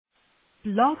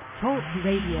Blog Talk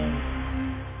Radio.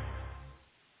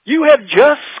 You have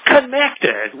just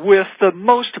connected with the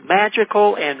most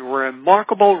magical and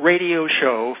remarkable radio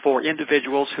show for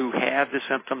individuals who have the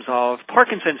symptoms of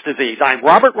Parkinson's disease. I'm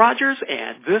Robert Rogers,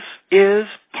 and this is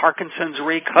Parkinson's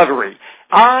Recovery.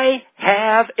 I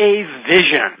have a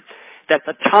vision that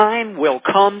the time will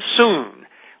come soon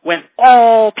when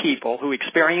all people who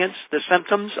experience the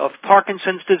symptoms of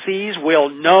Parkinson's disease will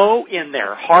know in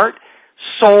their heart,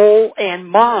 soul, and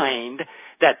mind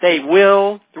that they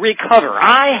will recover.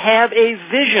 I have a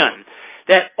vision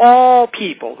that all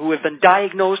people who have been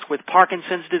diagnosed with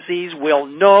Parkinson's disease will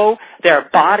know their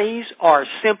bodies are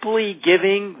simply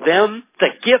giving them the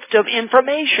gift of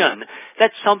information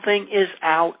that something is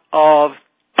out of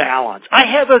balance. I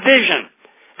have a vision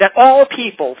that all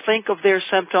people think of their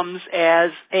symptoms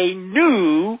as a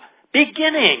new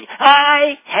beginning.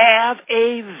 I have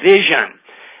a vision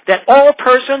that all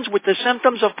persons with the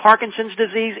symptoms of Parkinson's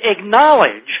disease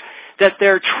acknowledge that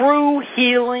their true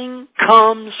healing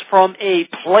comes from a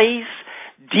place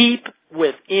deep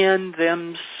within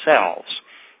themselves.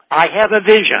 I have a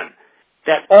vision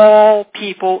that all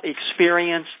people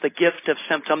experience the gift of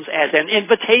symptoms as an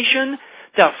invitation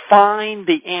to find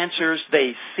the answers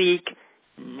they seek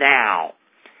now.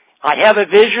 I have a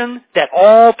vision that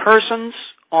all persons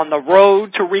on the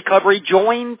road to recovery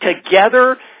join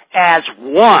together as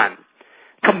one,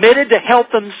 committed to help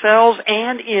themselves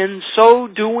and in so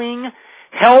doing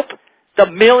help the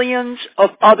millions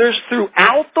of others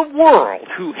throughout the world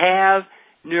who have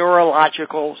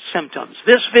neurological symptoms.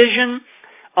 This vision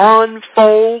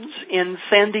unfolds in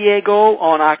San Diego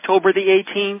on October the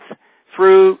 18th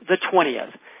through the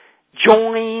 20th.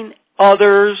 Join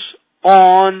others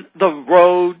on the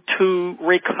road to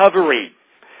recovery.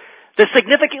 The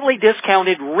significantly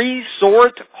discounted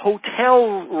resort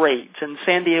hotel rates in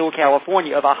San Diego,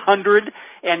 California of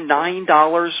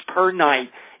 $109 per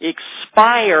night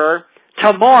expire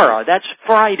tomorrow. That's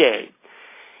Friday.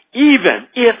 Even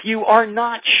if you are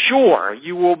not sure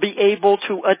you will be able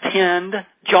to attend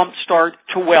Jumpstart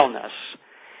to Wellness,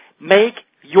 make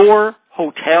your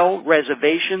hotel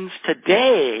reservations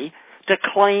today to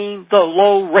claim the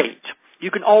low rate. You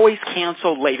can always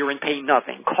cancel later and pay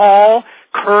nothing. Call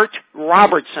Kurt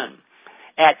Robertson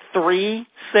at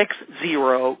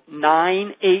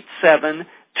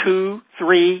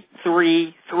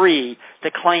 360-987-2333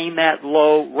 to claim that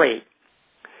low rate.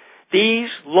 These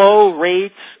low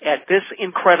rates at this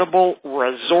incredible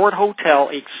resort hotel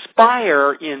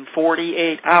expire in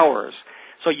 48 hours,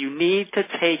 so you need to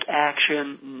take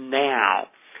action now.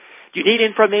 If you need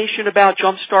information about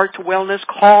Jumpstart to Wellness,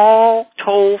 call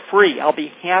toll-free. I'll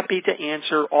be happy to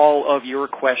answer all of your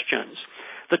questions.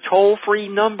 The toll-free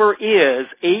number is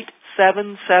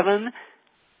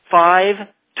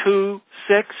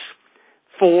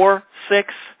 877-526-4646.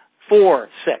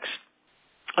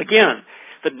 Again,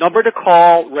 the number to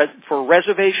call for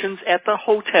reservations at the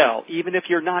hotel, even if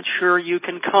you're not sure you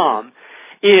can come,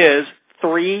 is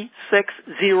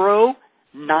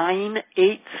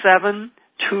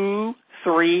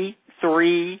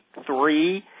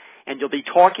 360-987-2333, and you'll be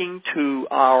talking to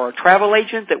our travel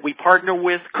agent that we partner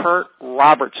with, Kurt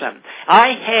Robertson.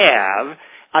 I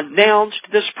have announced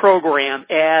this program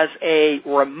as a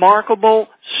remarkable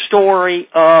story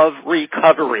of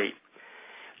recovery.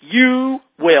 You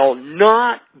will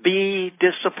not be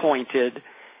disappointed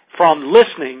from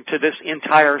listening to this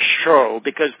entire show,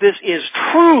 because this is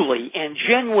truly and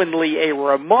genuinely a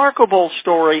remarkable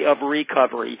story of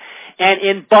recovery and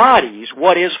embodies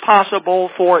what is possible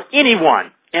for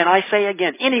anyone, and I say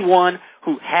again, anyone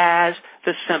who has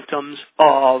the symptoms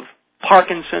of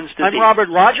Parkinson's disease. I'm Robert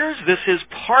Rogers. This is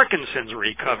Parkinson's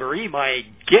Recovery. My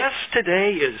guest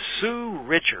today is Sue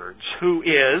Richards, who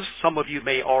is, some of you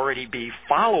may already be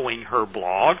following her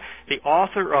blog, the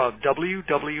author of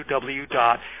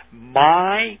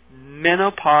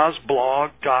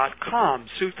www.mymenopauseblog.com.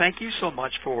 Sue, thank you so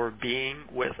much for being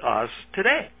with us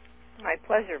today. My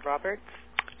pleasure, Robert.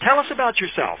 Tell us about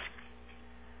yourself.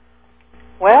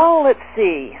 Well, let's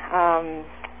see. I'm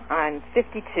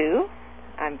 52.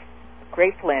 I'm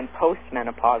grateful I'm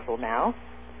postmenopausal now.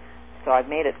 So I've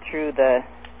made it through the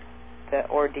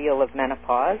ordeal of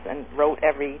menopause and wrote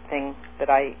everything that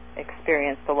I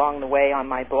experienced along the way on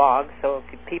my blog. So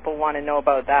if people want to know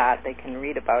about that, they can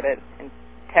read about it in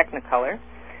Technicolor.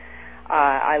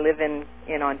 I live in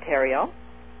Ontario.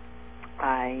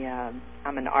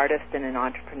 I'm an artist and an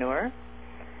entrepreneur.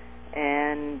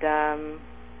 And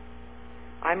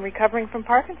I'm recovering from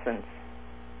Parkinson's.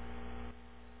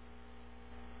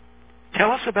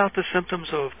 Tell us about the symptoms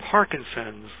of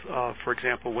Parkinson's, for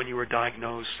example, when you were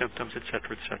diagnosed, symptoms, et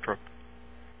cetera, et cetera.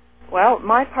 Well,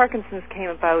 my Parkinson's came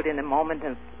about in a moment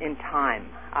in time.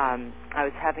 I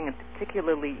was having a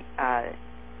particularly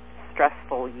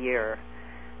stressful year.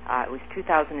 It was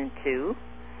 2002.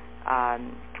 I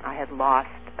had lost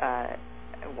a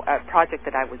project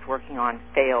that I was working on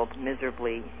failed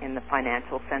miserably in the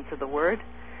financial sense of the word,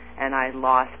 and I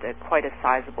lost quite a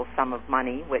sizable sum of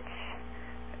money, which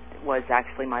was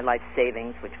actually my life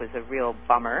savings, which was a real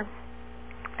bummer.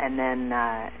 And then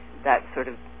that sort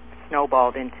of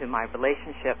snowballed into my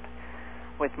relationship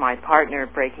with my partner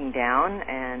breaking down,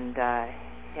 and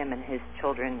him and his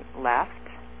children left.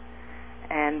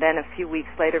 And then a few weeks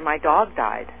later, my dog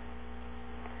died.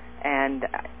 And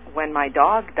when my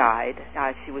dog died,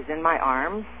 she was in my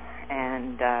arms,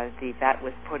 and the vet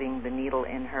was putting the needle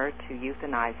in her to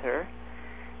euthanize her.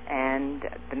 And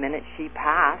the minute she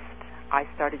passed, I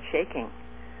started shaking.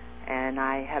 And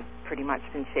I have pretty much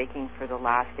been shaking for the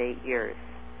last 8 years.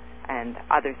 And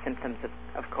other symptoms,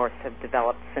 of course, have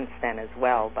developed since then as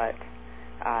well. But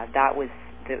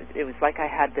it was like I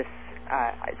had this,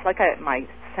 it's like my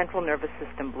central nervous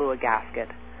system blew a gasket.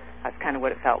 That's kind of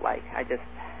what it felt like. I just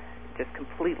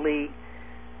completely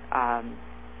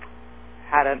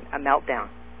had a meltdown,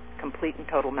 complete and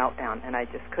total meltdown, and I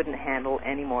just couldn't handle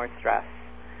any more stress,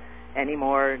 any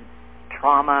more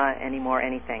trauma, any more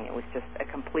anything. It was just a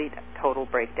complete, total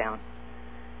breakdown.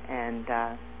 And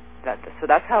so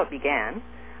that's how it began.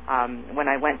 When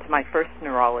I went to my first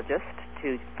neurologist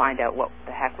to find out what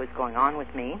the heck was going on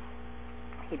with me,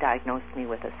 he diagnosed me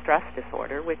with a stress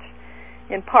disorder, which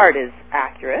in part is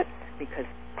accurate because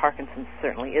Parkinson's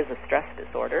certainly is a stress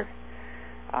disorder,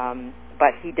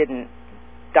 but he didn't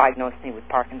diagnose me with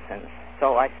Parkinson's.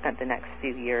 So I spent the next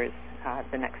few years,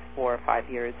 the next 4 or 5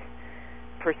 years,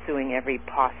 pursuing every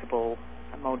possible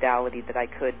modality that I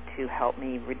could to help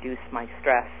me reduce my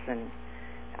stress and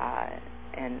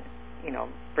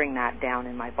bring that down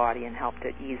in my body and help to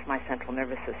ease my central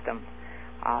nervous system.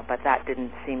 But that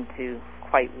didn't seem to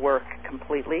quite work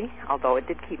completely, although it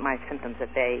did keep my symptoms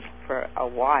at bay for a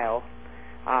while.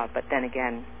 But then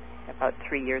again, about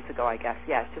 3 years ago, I guess,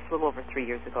 just a little over 3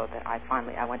 years ago, that I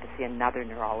went to see another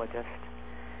neurologist,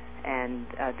 and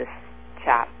this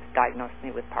chap diagnosed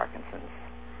me with Parkinson's.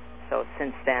 So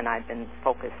since then, I've been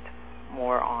focused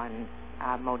more on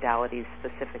modalities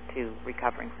specific to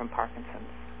recovering from Parkinson's.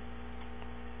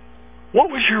 What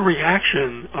was your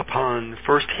reaction upon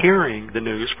first hearing the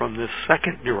news from this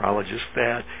second neurologist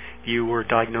that you were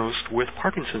diagnosed with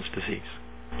Parkinson's disease?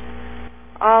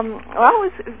 Well,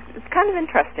 it's kind of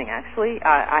interesting, actually.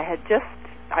 I'm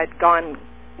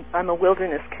a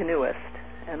wilderness canoeist,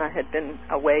 and I had been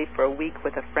away for a week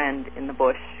with a friend in the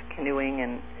bush, canoeing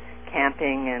and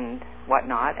camping and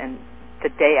whatnot, and the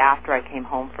day after I came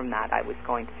home from that, I was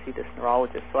going to see this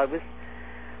neurologist. So I was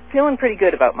feeling pretty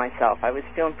good about myself. I was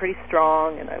feeling pretty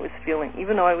strong, and I was feeling,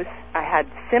 even though I had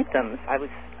symptoms, I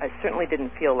certainly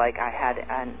didn't feel like I had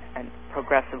a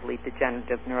progressively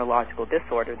degenerative neurological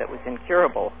disorder that was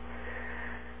incurable.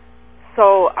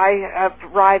 So I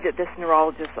arrived at this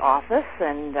neurologist's office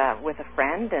and with a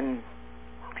friend, and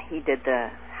he did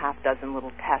the half-dozen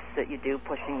little tests that you do,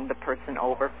 pushing the person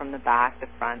over from the back, the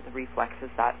front, the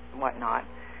reflexes, that and whatnot.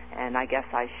 And I guess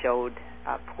I showed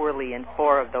poorly in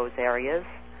 4 of those areas,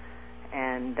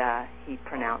 and he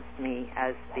pronounced me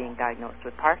as being diagnosed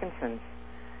with Parkinson's.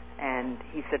 And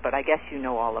he said, but I guess you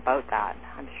know all about that.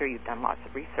 I'm sure you've done lots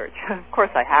of research. Of course,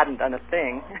 I hadn't done a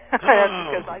thing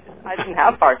because I didn't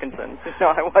have Parkinson's.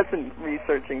 I wasn't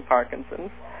researching Parkinson's.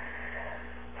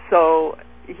 So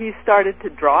he started to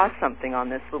draw something on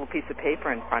this little piece of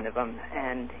paper in front of him,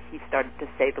 and he started to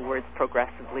say the words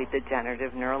progressively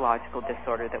degenerative neurological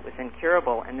disorder that was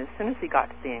incurable. And as soon as he got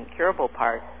to the incurable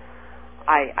part,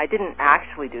 I didn't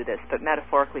actually do this, but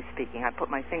metaphorically speaking, I put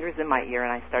my fingers in my ear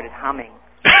and I started humming.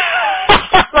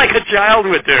 Like a child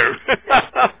would do.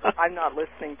 I'm not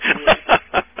listening to you.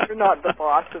 You're not the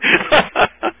boss of me.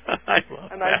 I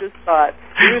just thought,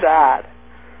 screw that.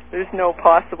 There's no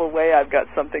possible way I've got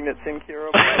something that's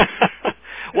incurable.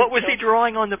 What was he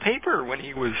drawing on the paper when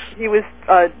he was... He was,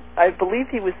 I believe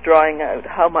he was drawing out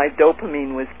how my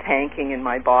dopamine was tanking in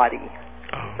my body.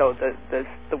 Oh. So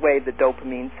the way the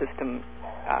dopamine system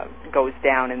goes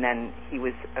down, and then he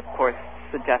was, of course,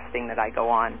 suggesting that I go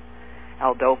on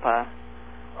L-Dopa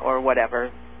or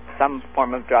whatever, some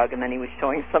form of drug, and then he was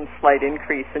showing some slight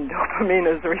increase in dopamine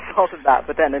as a result of that,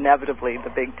 but then inevitably the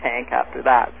big tank after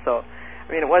that. So,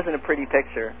 I mean, it wasn't a pretty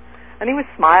picture. And he was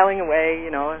smiling away,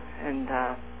 and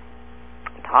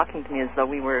talking to me as though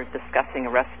we were discussing a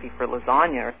recipe for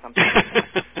lasagna or something.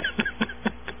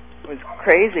 It was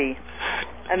crazy.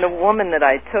 And the woman that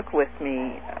I took with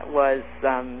me was,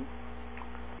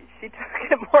 she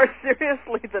took it more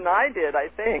seriously than I did, I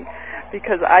think,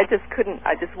 because I just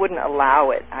wouldn't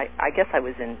allow it. I guess I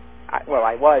was in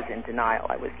denial.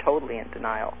 I was totally in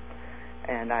denial.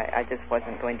 And I just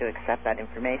wasn't going to accept that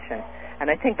information. And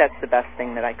I think that's the best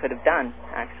thing that I could have done,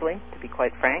 actually, to be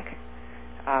quite frank.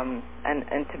 And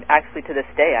to this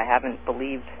day, I haven't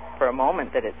believed for a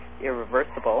moment that it's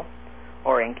irreversible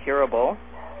or incurable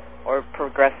or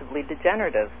progressively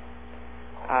degenerative,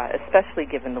 especially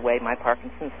given the way my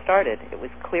Parkinson's started. It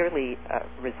was clearly a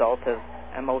result of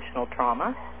emotional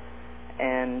trauma,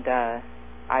 and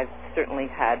I've certainly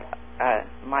had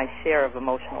my share of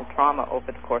emotional trauma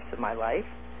over the course of my life,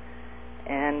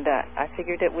 and I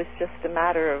figured it was just a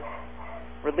matter of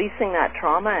releasing that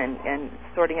trauma and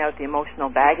sorting out the emotional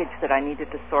baggage that I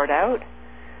needed to sort out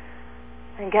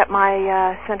and get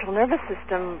my central nervous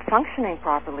system functioning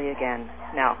properly again.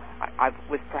 Now, I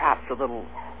was perhaps a little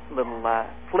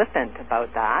flippant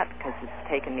about that because it's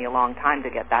taken me a long time to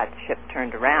get that ship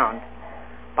turned around,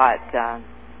 but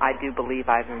I do believe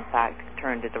I've in fact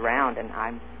turned it around, and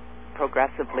I'm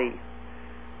progressively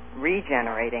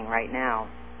regenerating right now.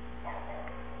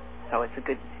 So it's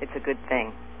a good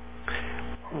thing.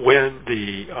 When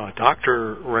the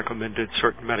doctor recommended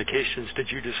certain medications,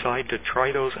 did you decide to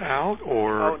try those out,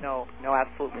 or? Oh, no,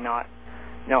 absolutely not.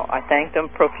 No, I thanked him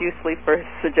profusely for his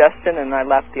suggestion, and I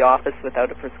left the office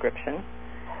without a prescription.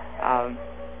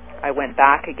 I went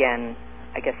back again.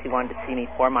 I guess he wanted to see me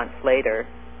 4 months later,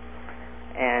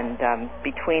 and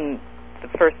between the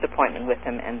first appointment with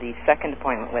him and the second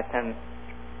appointment with him,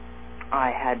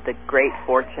 I had the great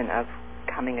fortune of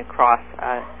coming across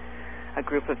a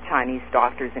group of Chinese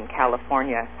doctors in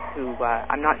California who,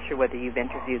 I'm not sure whether you've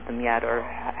interviewed them yet or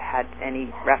had any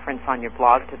reference on your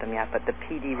blog to them yet, but the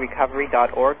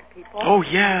pdrecovery.org people. Oh,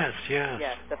 yes.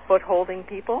 Yes, the foot-holding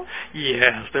people.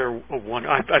 Yes, they're one.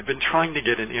 I've been trying to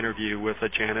get an interview with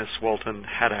Janice Walton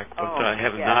Haddock, but I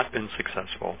have not been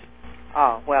successful.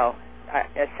 Oh, well,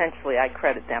 essentially I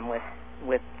credit them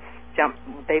with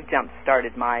they've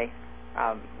jump-started my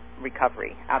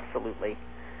recovery, absolutely.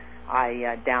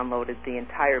 I downloaded the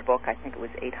entire book. I think it was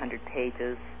 800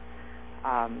 pages.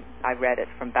 I read it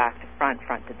from back to front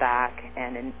to back,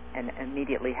 and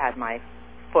immediately had my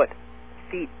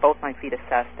both my feet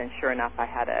assessed, and sure enough, I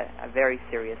had a very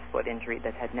serious foot injury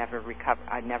that I'd never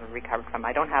recovered from.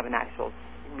 I don't have an actual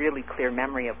really clear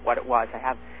memory of what it was. I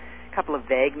have a couple of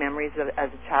vague memories as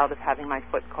a child of having my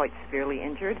foot quite severely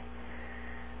injured.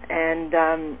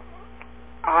 And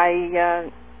I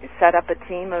set up a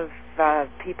team of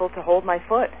people to hold my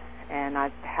foot, and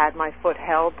I've had my foot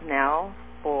held now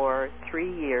for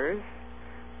 3 years,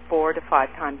 4 to 5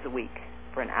 times a week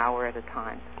for an hour at a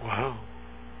time. Wow.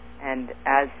 And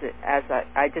as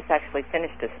I just actually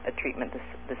finished a treatment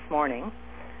this morning,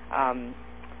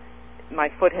 my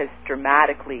foot has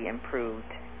dramatically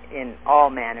improved in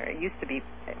all manner. It used to be,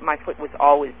 my foot was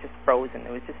always just frozen.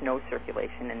 There was just no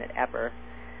circulation in it ever.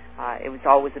 It was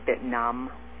always a bit numb.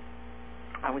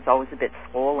 I was always a bit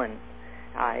swollen.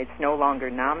 It's no longer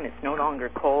numb, it's no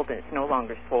longer cold, and it's no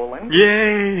longer swollen.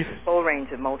 Yay! Full range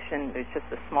of motion. There's just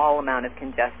a small amount of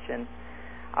congestion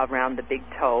around the big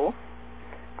toe.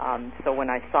 So when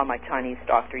I saw my Chinese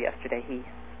doctor yesterday, he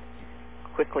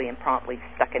quickly and promptly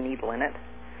stuck a needle in it,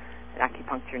 an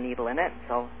acupuncture needle in it.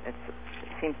 So it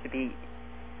seems to be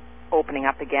opening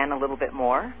up again a little bit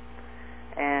more.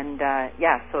 And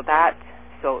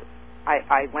so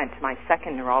I went to my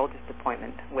second neurologist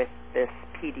appointment with this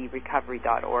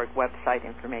pdrecovery.org website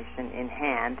information in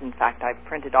hand. In fact, I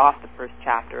printed off the first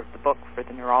chapter of the book for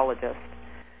the neurologist,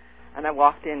 and I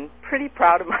walked in pretty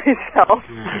proud of myself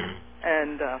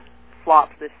and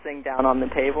flopped this thing down on the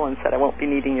table and said, I won't be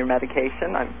needing your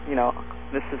medication.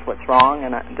 This is what's wrong,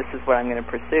 and this is what I'm going to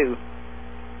pursue.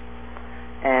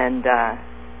 And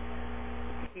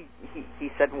he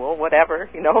said, well, whatever,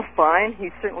 fine.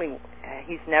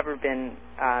 He's never been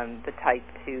the type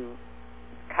to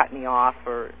cut me off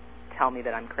or tell me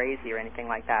that I'm crazy or anything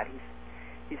like that.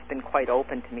 He's been quite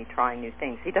open to me trying new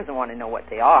things. He doesn't want to know what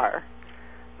they are,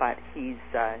 but he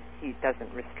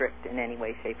doesn't restrict in any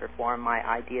way, shape, or form my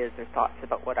ideas or thoughts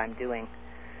about what I'm doing.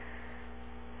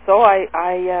 So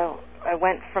I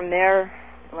went from there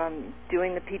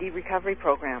doing the PD recovery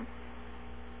program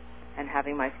and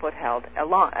having my foot held,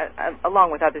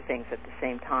 along with other things at the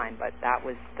same time, but that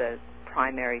was the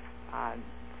primary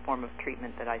form of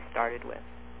treatment that I started with.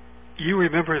 You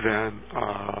remember then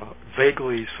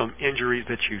vaguely some injuries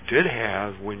that you did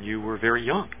have when you were very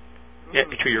young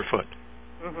to your foot.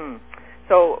 Mm-hmm.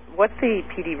 So what the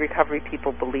PD recovery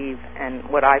people believe, and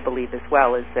what I believe as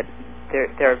well, is that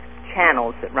there are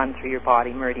channels that run through your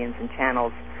body, meridians and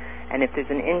channels, And if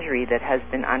there's an injury that has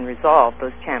been unresolved,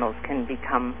 those channels can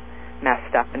become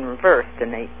messed up and reversed,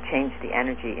 and they change the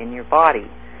energy in your body.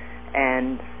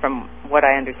 And from what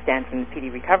I understand from the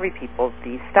PD recovery people,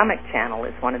 the stomach channel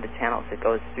is one of the channels that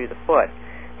goes through the foot.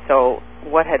 So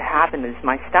what had happened is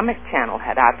my stomach channel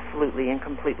had absolutely and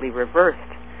completely reversed.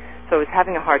 So I was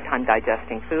having a hard time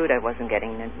digesting food. I wasn't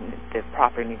getting the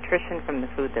proper nutrition from the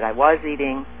food that I was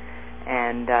eating,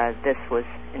 and this was,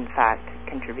 in fact,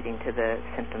 contributing to the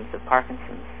symptoms of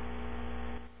Parkinson's.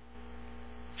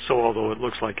 So although it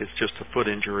looks like it's just a foot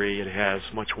injury, it has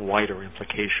much wider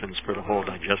implications for the whole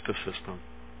digestive system.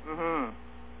 Mm-hmm.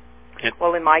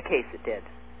 Well, in my case, it did.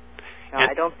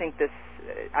 I don't think this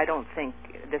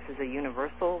is a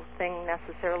universal thing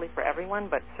necessarily for everyone,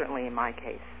 but certainly in my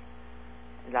case,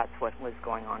 that's what was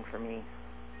going on for me.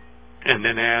 And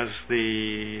then as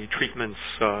the treatments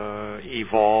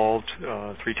evolved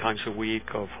 3 times a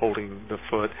week of holding the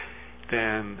foot,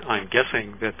 then I'm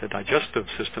guessing that the digestive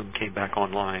system came back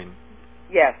online.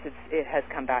 Yes, it has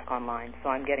come back online, so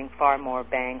I'm getting far more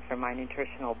bang for my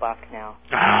nutritional buck now.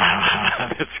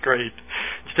 That's great.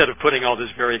 Instead of putting all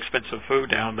this very expensive food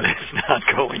down that is not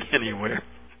going anywhere.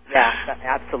 Yeah,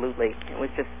 absolutely. It was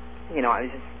just,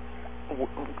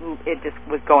 it just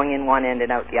was going in one end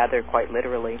and out the other, quite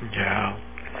literally. Yeah.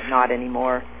 But not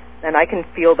anymore. And I can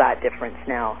feel that difference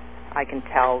now. I can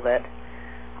tell that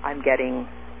I'm getting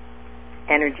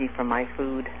energy from my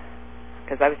food,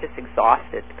 because I was just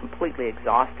exhausted, completely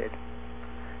exhausted.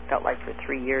 Felt like for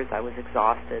 3 years I was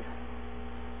exhausted.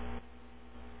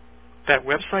 That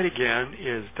website again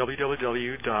is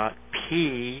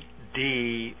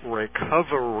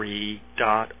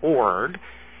www.pdrecovery.org,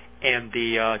 and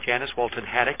the Janice Walton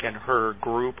Haddock and her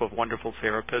group of wonderful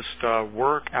therapists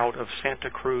work out of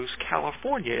Santa Cruz,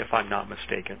 California, if I'm not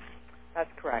mistaken.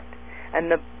 That's correct.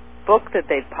 And the book that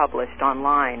they've published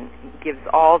online gives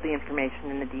all the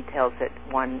information and the details that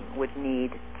one would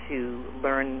need to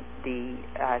learn the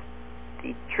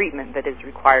treatment that is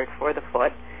required for the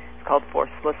foot. It's called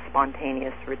Forceless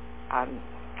Spontaneous.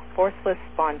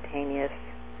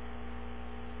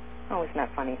 Oh, isn't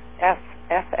that funny?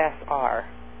 FSR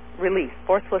release.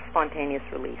 Forceless Spontaneous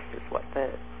Release is what the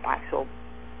actual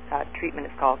treatment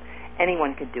is called.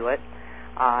 Anyone could do it.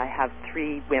 I have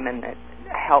 3 women that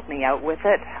helped me out with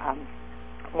it.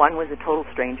 One was a total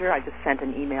stranger. I just sent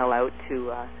an email out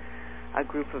to a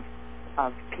group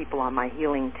of people on my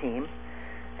healing team,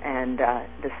 and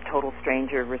this total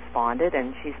stranger responded,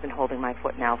 and she's been holding my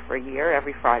foot now for a year,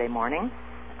 every Friday morning.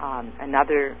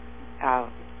 Another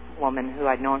woman who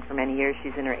I'd known for many years,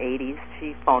 she's in her 80s,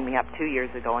 she phoned me up 2 years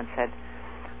ago and said,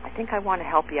 I think I want to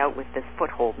help you out with this foot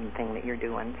holding thing that you're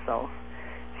doing. So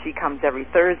she comes every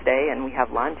Thursday, and we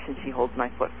have lunch, and she holds my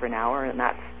foot for an hour, and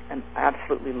that's an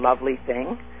absolutely lovely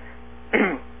thing.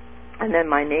 And then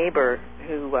my neighbor,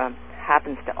 who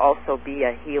happens to also be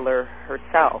a healer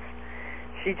herself,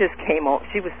 she just came over.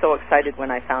 She was so excited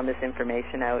when I found this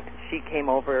information out. She came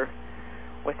over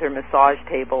with her massage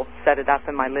table, set it up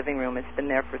in my living room. It's been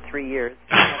there for 3 years.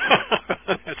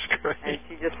 That's great. And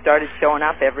she just started showing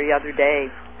up every other day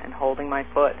and holding my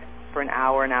foot for an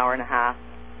hour and a half.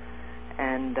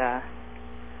 And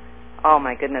oh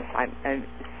my goodness,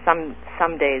 some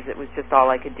days it was just all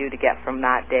I could do to get from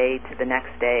that day to the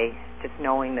next day, just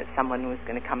knowing that someone was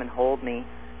going to come and hold me.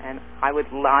 And I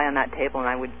would lie on that table and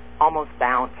I would almost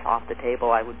bounce off the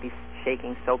table. I would be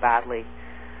shaking so badly.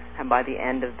 And by the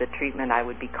end of the treatment, I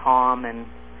would be calm and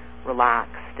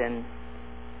relaxed and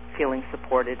feeling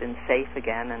supported and safe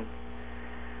again. And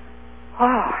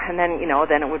then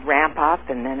then it would ramp up,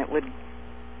 and then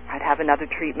I'd have another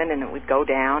treatment, and it would go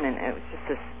down, and it was just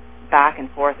this back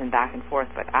and forth,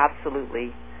 but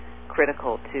absolutely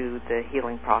critical to the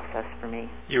healing process for me.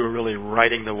 You were really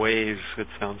riding the waves, it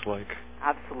sounds like.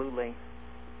 Absolutely.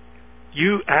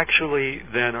 You actually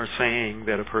then are saying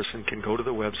that a person can go to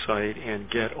the website and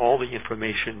get all the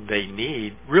information they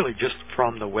need, really just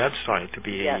from the website, to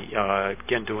be,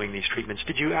 again, doing these treatments.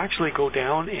 Did you actually go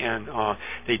down and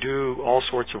they do all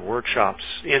sorts of workshops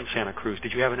in Santa Cruz?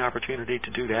 Did you have an opportunity to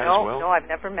do that as well? No, I've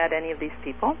never met any of these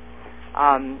people.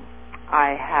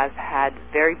 I have had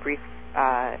very brief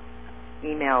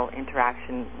email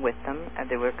interaction with them.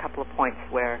 There were a couple of points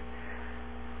where,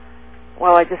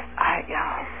 I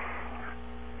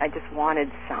just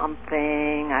wanted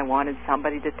something. I wanted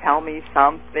somebody to tell me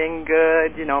something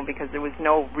good, because there was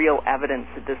no real evidence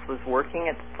that this was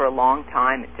working. For a long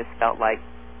time, it just felt like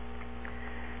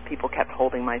people kept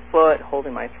holding my foot,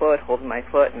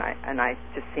 and I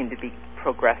just seemed to be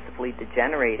progressively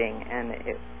degenerating. And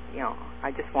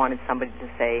I just wanted somebody to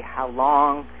say how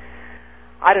long.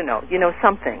 I don't know,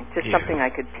 something, something I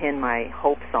could pin my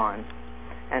hopes on.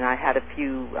 and I had a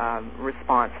few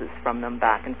responses from them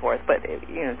back and forth, but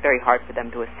it's very hard for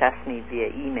them to assess me via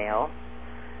email.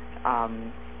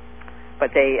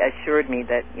 But they assured me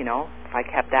that if I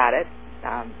kept at it,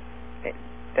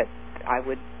 that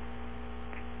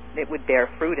it would bear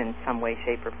fruit in some way,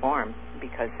 shape, or form,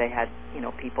 because they had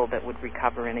people that would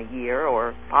recover in a year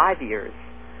or 5 years,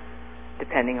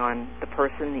 depending on the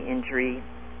person, the injury,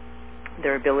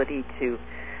 their ability to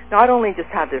not only just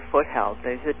have their foot held.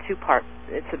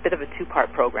 It's a bit of a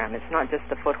two-part program. It's not just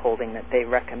the foot holding that they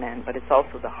recommend, but it's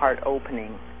also the heart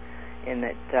opening, in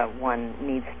that one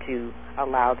needs to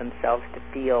allow themselves to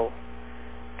feel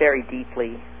very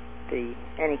deeply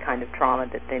any kind of trauma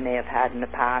that they may have had in the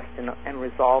past, and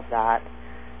resolve that,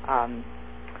 and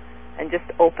just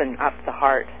open up the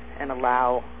heart and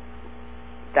allow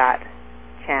that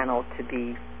channel to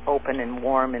be open and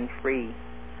warm and free.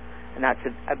 And that's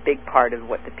a big part of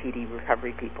what the PD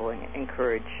recovery people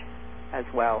encourage as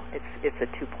well. It's a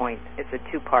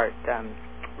two-part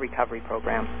recovery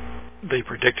program. They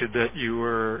predicted that you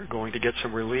were going to get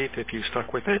some relief if you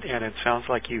stuck with it, and it sounds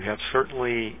like you have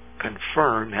certainly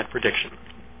confirmed that prediction.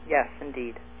 Yes,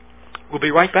 indeed. We'll be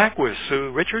right back with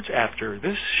Sue Richards after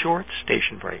this short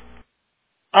station break.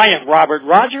 I am Robert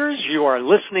Rogers. You are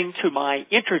listening to my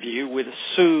interview with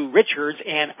Sue Richards,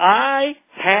 and I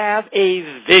have a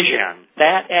vision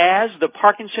that as the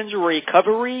Parkinson's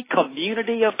recovery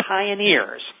community of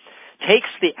pioneers takes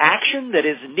the action that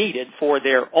is needed for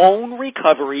their own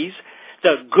recoveries,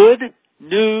 the good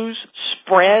news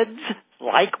spreads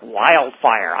like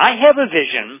wildfire. I have a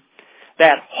vision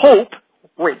that hope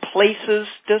replaces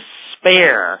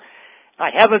despair.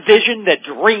 I have a vision that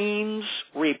dreams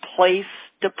replace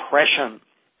depression.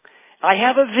 I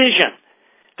have a vision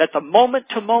that the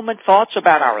moment-to-moment thoughts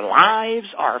about our lives,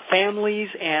 our families,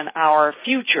 and our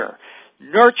future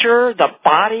nurture the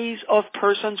bodies of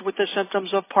persons with the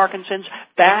symptoms of Parkinson's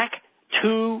back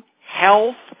to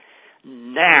health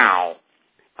now.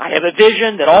 I have a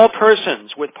vision that all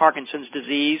persons with Parkinson's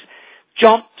disease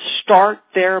jump-start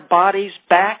their bodies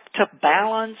back to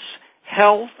balance,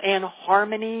 health, and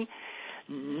harmony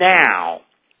now.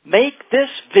 Make this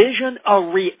vision a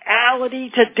reality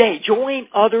today. Join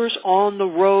others on the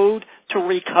road to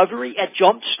recovery at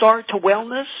Jumpstart to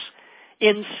Wellness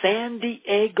in San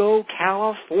Diego,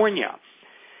 California.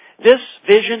 This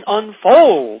vision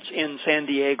unfolds in San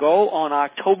Diego on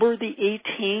October the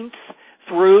 18th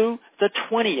through the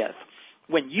 20th,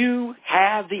 when you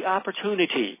have the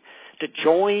opportunity to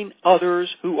join others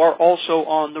who are also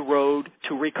on the road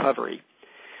to recovery.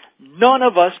 None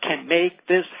of us can make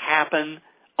this happen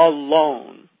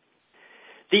alone.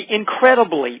 The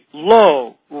incredibly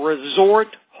low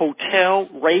resort hotel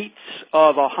rates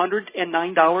of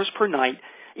 $109 per night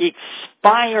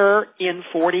expire in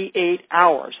 48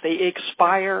 hours. They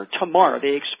expire tomorrow.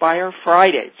 They expire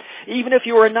Friday. Even if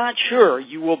you are not sure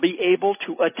you will be able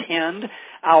to attend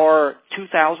our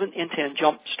 2010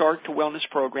 Jumpstart to Wellness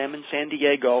program in San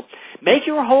Diego, make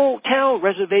your hotel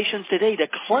reservations today to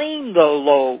claim the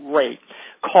low rate.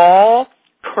 Call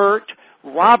Kurt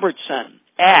Robertson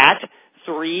at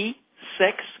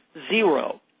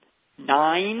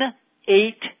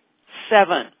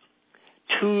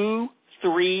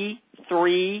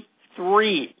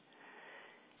 360-987-2333.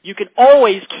 You can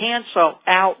always cancel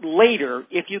out later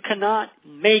if you cannot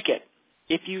make it.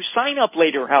 If you sign up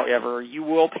later, however, you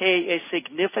will pay a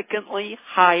significantly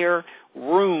higher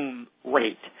room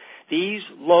rate. These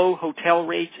low hotel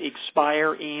rates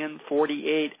expire in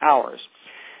 48 hours.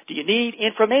 Do you need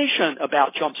information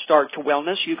about Jumpstart to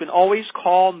Wellness? You can always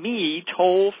call me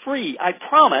toll-free. I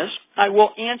promise I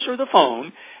will answer the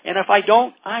phone, and if I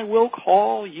don't, I will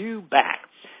call you back.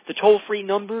 The toll-free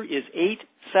number is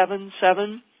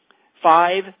 877-526-4646.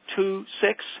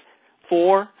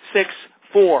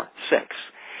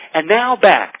 And now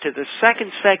back to the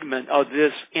second segment of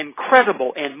this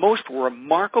incredible and most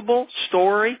remarkable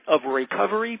story of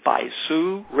recovery by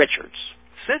Sue Richards.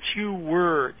 Since you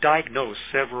were diagnosed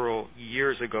several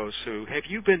years ago, Sue, have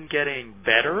you been getting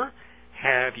better?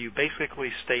 Have you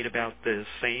basically stayed about the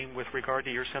same with regard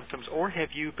to your symptoms, or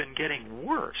have you been getting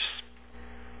worse?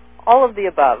 All of the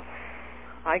above.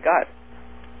 I got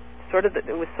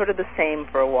it was sort of the same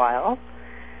for a while,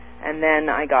 and then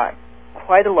I got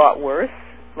quite a lot worse,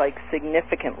 like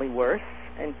significantly worse,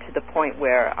 and to the point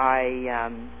where I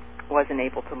wasn't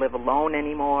able to live alone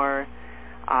anymore.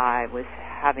 I was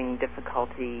having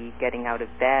difficulty getting out of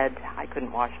bed. I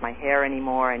couldn't wash my hair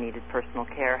anymore. I needed personal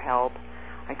care help.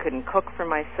 I couldn't cook for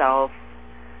myself.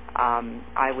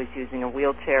 I was using a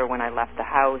wheelchair when I left the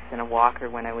house and a walker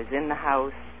when I was in the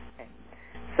house.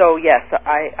 So yes,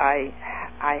 I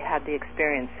I had the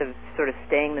experience of sort of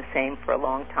staying the same for a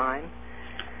long time.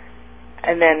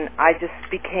 And then I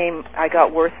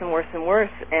got worse and worse and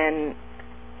worse. And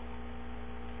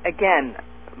again,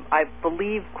 I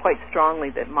believe quite strongly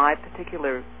that my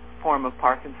particular form of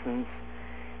Parkinson's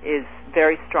is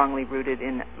very strongly rooted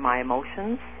in my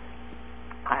emotions,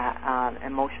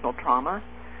 emotional trauma.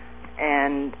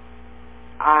 And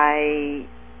I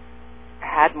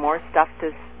had more stuff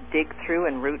to dig through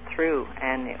and root through,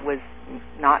 and it was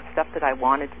not stuff that I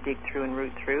wanted to dig through and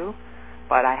root through,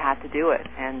 but I had to do it.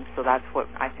 And so that's what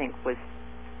I think was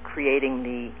creating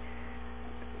the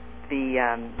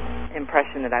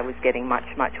impression that I was getting much,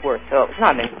 much worse. So it was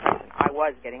not an impression. I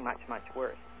was getting much, much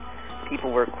worse.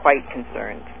 People were quite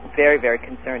concerned, very, very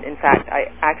concerned. In fact, I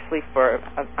actually,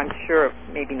 I'm sure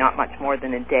maybe not much more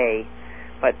than a day,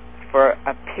 but for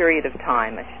a period of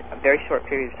time, a very short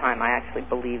period of time, I actually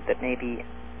believed that maybe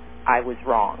I was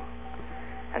wrong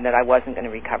and that I wasn't going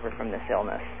to recover from this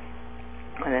illness.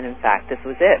 And then, in fact, this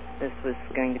was it. This was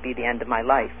going to be the end of my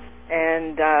life.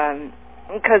 And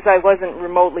because I wasn't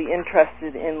remotely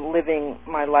interested in living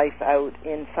my life out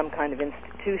in some kind of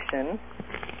institution,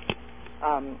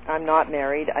 I'm not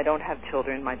married. I don't have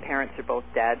children. My parents are both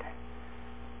dead.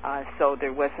 So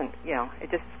there wasn't, it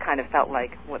just kind of felt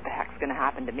like, what the heck's going to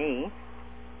happen to me?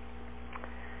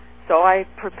 So I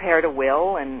prepared a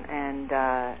will and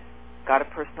got a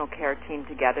personal care team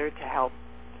together to help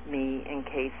me in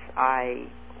case I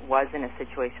was in a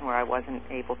situation where I wasn't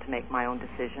able to make my own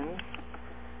decisions.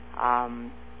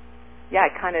 I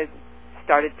kind of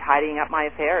started tidying up my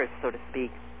affairs, so to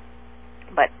speak.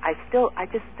 But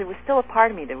there was still a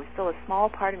part of me, there was still a small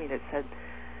part of me that said,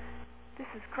 this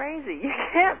is crazy.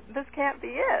 This can't be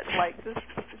it. Like this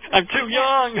I'm too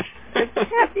young. This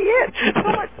can't be it. There's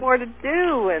so much more to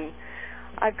do, and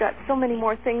I've got so many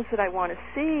more things that I want to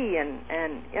see, and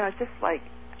it's just like,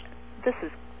 this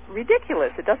is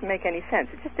ridiculous. It doesn't make any sense.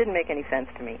 It just didn't make any sense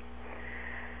to me.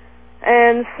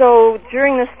 And so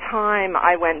during this time,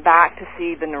 I went back to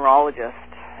see the neurologist,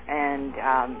 and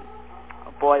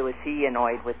boy, was he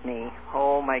annoyed with me.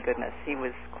 Oh, my goodness. He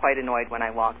was quite annoyed when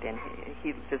I walked in.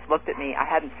 He just looked at me. I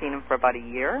hadn't seen him for about a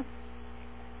year.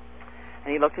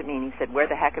 And he looked at me and he said, "Where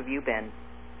the heck have you been?"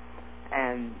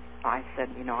 And I said,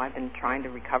 I've been trying to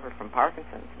recover from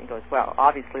Parkinson's. And he goes, "Well,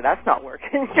 obviously that's not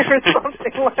working," or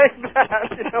something like that.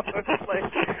 It's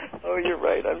like, oh, you're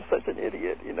right. I'm such an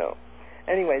idiot,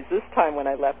 Anyways, this time when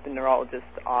I left the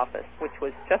neurologist's office, which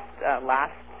was just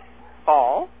last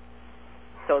fall,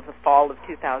 so the fall of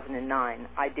 2009,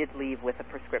 I did leave with a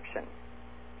prescription.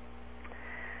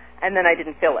 And then I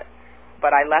didn't fill it.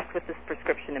 But I left with this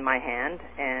prescription in my hand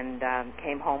and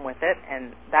came home with it,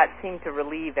 and that seemed to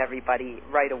relieve everybody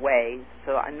right away.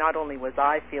 So not only was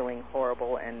I feeling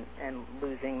horrible and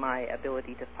losing my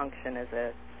ability to function as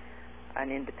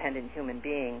an independent human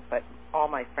being, but all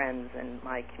my friends and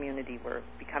my community were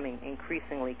becoming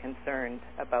increasingly concerned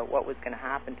about what was going to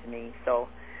happen to me. So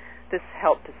this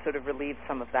helped to sort of relieve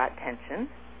some of that tension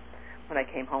when I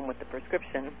came home with the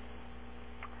prescription.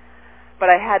 But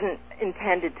I hadn't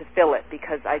intended to fill it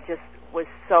because I just was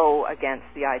so against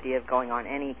the idea of going on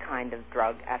any kind of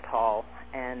drug at all,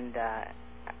 and I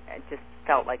just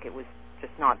felt like it was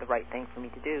just not the right thing for me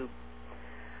to do.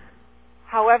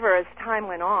 However, as time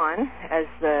went on, as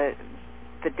the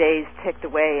days ticked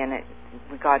away and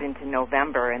we got into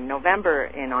November, and November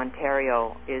in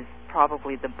Ontario is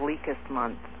probably the bleakest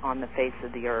month on the face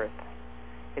of the earth.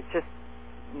 It's just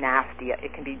nasty.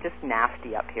 It can be just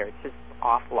nasty up here. It's just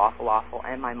awful, awful, awful.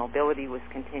 And my mobility was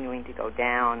continuing to go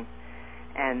down.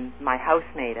 And my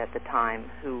housemate at the time,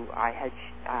 who I had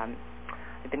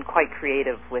I'd been quite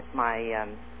creative with my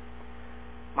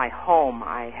my home.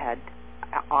 I had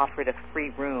offered a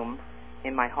free room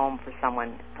in my home for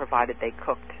someone, provided they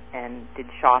cooked and did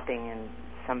shopping and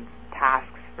some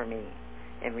tasks for me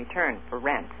in return for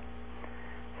rent.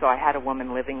 So I had a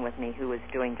woman living with me who was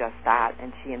doing just that,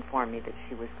 and she informed me that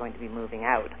she was going to be moving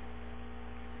out.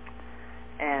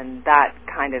 And that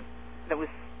was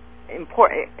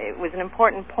important. It was an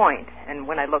important point, and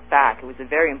when I look back, it was a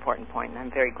very important point, and I'm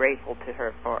very grateful to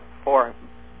her for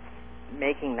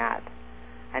making that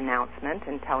announcement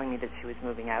and telling me that she was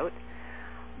moving out.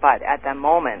 But at that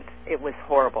moment, it was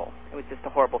horrible. It was just a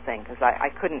horrible thing, because I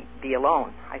couldn't be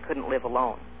alone. I couldn't live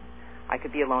alone. I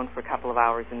could be alone for a couple of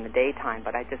hours in the daytime,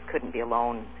 but I just couldn't be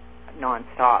alone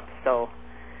nonstop. So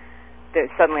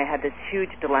suddenly I had this huge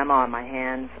dilemma on my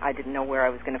hands. I didn't know where I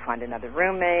was going to find another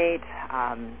roommate.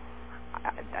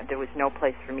 There was no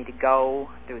place for me to go.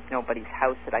 There was nobody's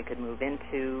house that I could move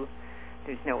into.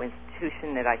 There's no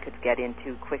institution that I could get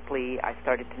into quickly. I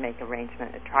tried to make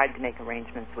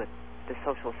arrangements with the the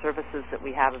social services that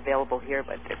we have available here,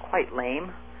 but they're quite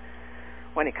lame.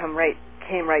 When it came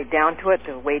right down to it,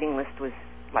 the waiting list was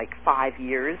like 5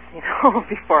 years,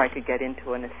 before I could get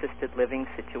into an assisted living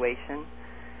situation.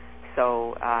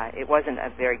 So it wasn't a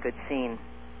very good scene.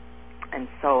 And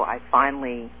so I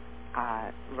finally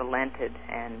relented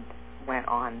and went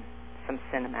on some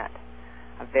Cinemet,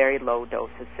 a very low dose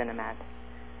of Cinemet.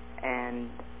 And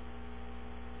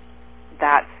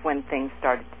that's when things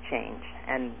started to change.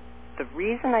 And the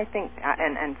reason I think,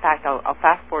 and in fact, I'll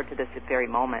fast forward to this very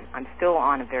moment. I'm still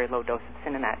on a very low dose of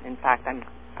Cinemet. In fact,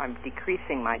 I'm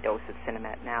decreasing my dose of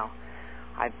Cinemet now.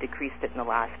 I've decreased it in the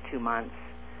last 2 months,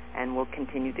 and will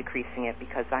continue decreasing it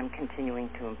because I'm continuing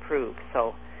to improve.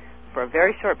 So for a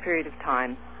very short period of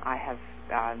time, I have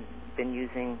been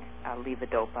using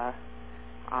levodopa,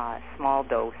 small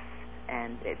dose,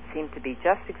 and it seemed to be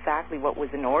just exactly what was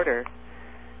in order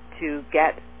to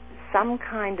get some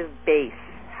kind of base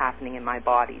happening in my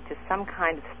body, just some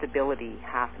kind of stability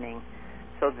happening,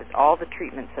 so that all the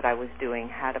treatments that I was doing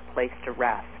had a place to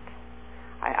rest.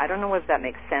 I don't know if that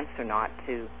makes sense or not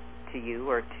to you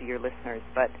or to your listeners,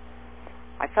 but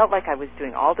I felt like I was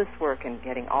doing all this work and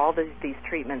getting all these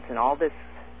treatments and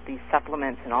these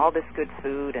supplements and all this good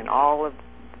food and all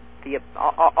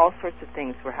sorts of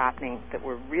things were happening that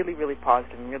were really, really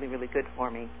positive and really, really good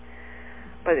for me.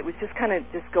 But it was just kind of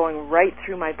just going right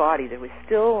through my body. There was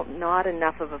still not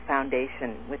enough of a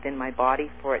foundation within my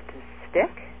body for it to stick.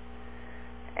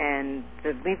 And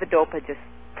the levodopa just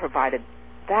provided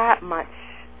that much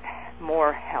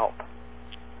more help.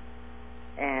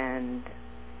 And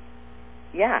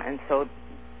and so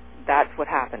that's what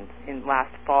happened. In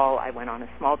last fall, I went on a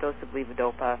small dose of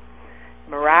levodopa.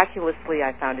 Miraculously,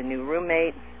 I found a new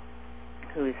roommate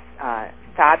who's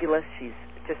fabulous. She's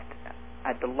just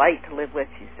a delight to live with.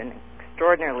 She's been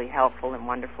extraordinarily helpful and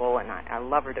wonderful, and I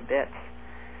love her to bits.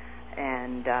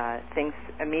 And things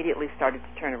immediately started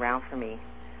to turn around for me.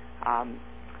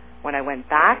 When I went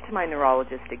back to my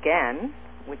neurologist again,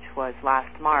 which was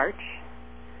last March,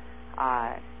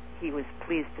 he was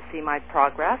pleased to see my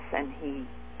progress, and he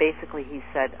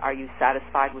said, "Are you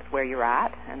satisfied with where you're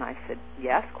at?" And I said,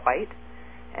 "Yes, quite."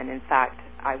 And in fact,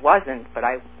 I wasn't, but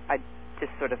I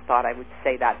just sort of thought I would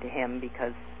say that to him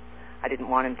because I didn't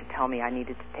want him to tell me I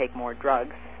needed to take more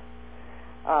drugs.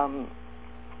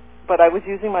 But I was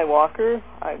using my walker.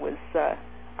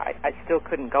 I still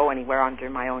couldn't go anywhere under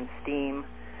my own steam.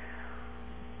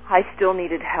 I still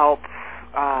needed help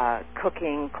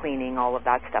cooking, cleaning, all of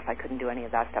that stuff. I couldn't do any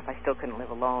of that stuff. I still couldn't live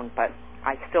alone, but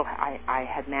I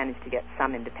had managed to get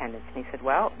some independence. And he said,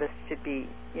 "Well, this should be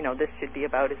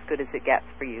about as good as it gets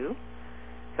for you.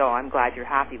 So I'm glad you're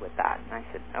happy with that." And I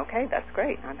said, "Okay, that's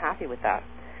great. I'm happy with that."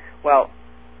 Well,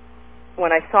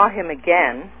 when I saw him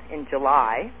again in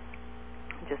July,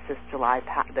 just this July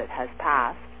that has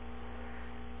passed,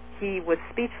 he was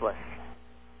speechless.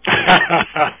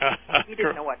 He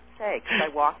didn't know what to say because I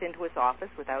walked into his office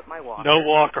without my walker. No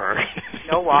walker.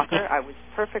 No walker. I was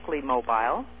perfectly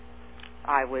mobile.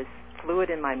 I was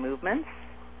fluid in my movements.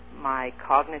 My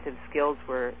cognitive skills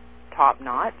were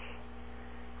top-notch.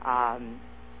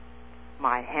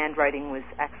 My handwriting was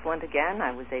excellent again.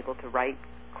 I was able to write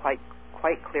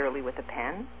quite clearly with a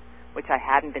pen, which I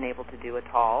hadn't been able to do at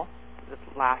all the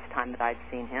last time that I'd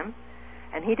seen him.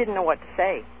 And he didn't know what to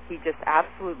say. He just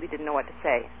absolutely didn't know what to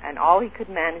say. And all he could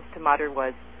manage to mutter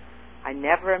was, "I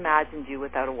never imagined you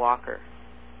without a walker."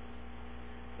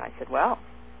 And I said, "Well,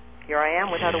 here I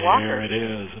am without a walker." There it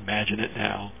is. Imagine it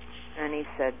now. And he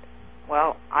said,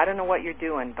 "Well, I don't know what you're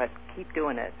doing, but keep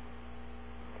doing it."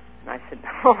 And I said,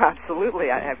 "Oh,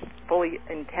 absolutely. I fully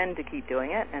intend to keep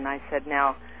doing it." And I said,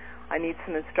 "Now, I need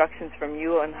some instructions from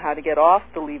you on how to get off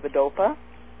the levodopa."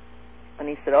 And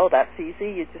he said, "Oh, that's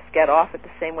easy. You just get off it the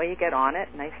same way you get on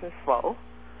it, nice and slow."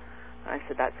 And I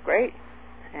said, "That's great."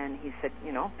 And he said,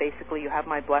 "Basically you have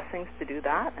my blessings to do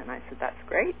that." And I said, "That's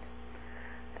great.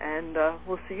 And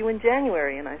we'll see you in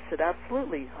January." And I said,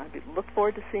 "Absolutely. I look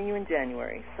forward to seeing you in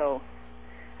January." So,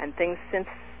 and things since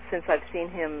I've seen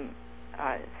him,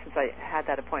 since I had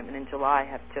that appointment in July,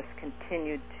 have just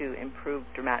continued to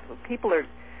improve dramatically. People are,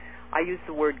 I use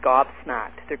the word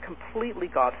gobsmacked. They're completely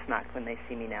gobsmacked when they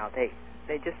see me now. They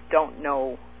just don't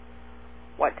know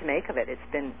what to make of it.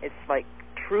 It's like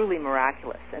truly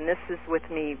miraculous. And this is with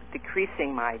me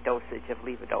decreasing my dosage of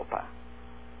levodopa.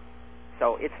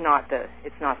 So it's not the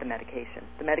medication.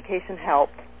 The medication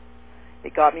helped.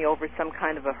 It got me over some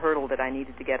kind of a hurdle that I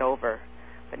needed to get over.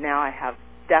 But now I have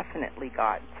definitely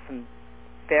got some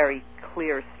very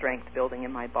clear strength building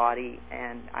in my body,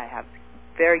 and I have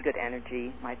very good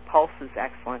energy. My pulse is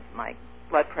excellent. My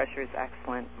blood pressure is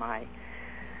excellent.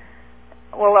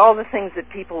 Well, all the things that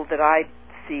people that I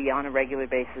see on a regular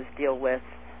basis deal with,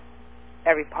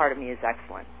 every part of me is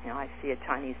excellent. I see a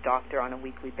Chinese doctor on a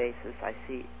weekly basis.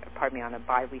 On a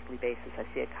bi-weekly basis. I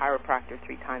see a chiropractor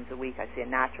 3 times a week. I see a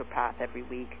naturopath every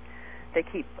week. They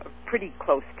keep pretty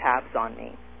close tabs on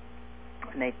me.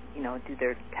 And they, do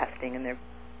their testing and their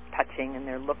touching and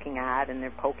they're looking at and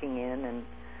they're poking in, and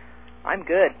I'm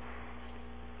good.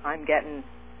 I'm getting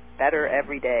better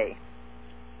every day.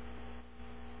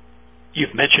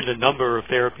 You've mentioned a number of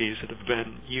therapies that have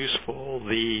been useful,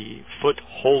 the foot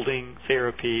holding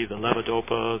therapy, the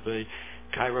levodopa, the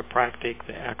chiropractic,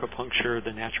 the acupuncture, the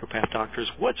naturopath doctors.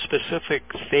 What specific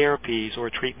therapies or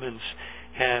treatments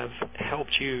have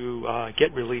helped you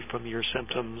get relief from your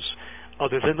symptoms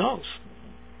other than those?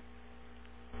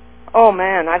 Oh,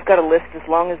 man, I've got a list as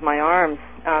long as my arms.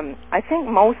 I think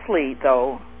mostly,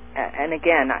 though, and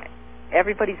again,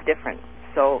 everybody's different.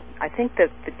 So I think that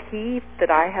the key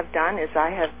that I have done is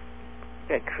I have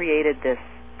created this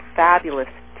fabulous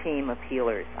team of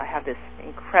healers. I have this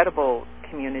incredible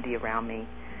community around me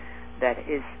that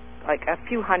is like a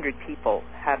few hundred people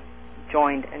have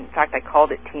joined. In fact, I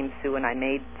called it Team Sue, and I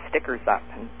made stickers up,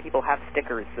 and people have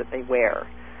stickers that they wear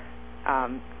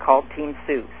called Team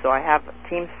Sue. So I have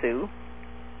Team Sue,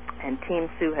 and Team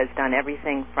Sue has done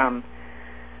everything from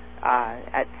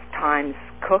at times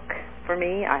cook for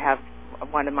me. I have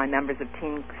one of my members of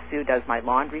Team Sue does my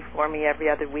laundry for me every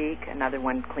other week. Another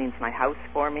one cleans my house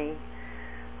for me.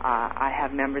 I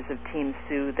have members of Team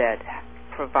Sue that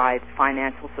provide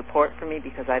financial support for me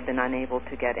because I've been unable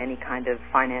to get any kind of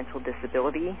financial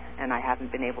disability, and I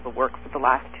haven't been able to work for the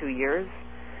last 2 years.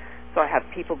 So I have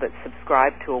people that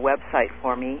subscribe to a website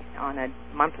for me on a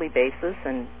monthly basis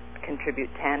and contribute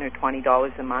 $10 or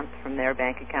 $20 a month from their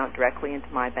bank account directly into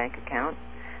my bank account.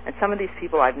 And some of these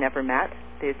people I've never met.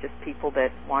 They're just people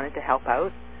that wanted to help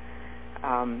out.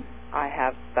 I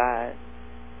have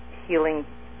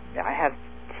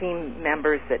team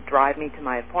members that drive me to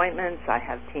my appointments. I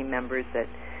have team members that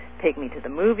take me to the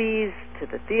movies, to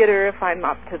the theater if I'm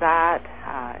up to that,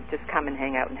 just come and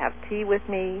hang out and have tea with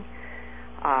me.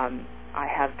 I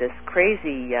have this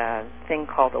crazy thing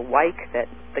called a Wike that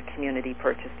the community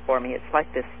purchased for me. It's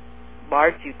like this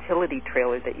large utility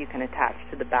trailer that you can attach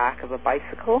to the back of a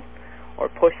bicycle or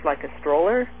push like a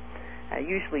stroller.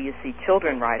 Usually you see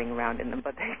children riding around in them,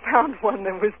 but they found one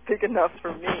that was big enough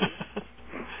for me.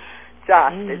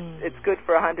 It's good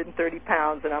for 130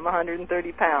 pounds, and I'm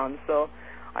 130 pounds, so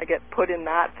I get put in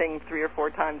that thing 3 or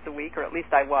 4 times a week, or at least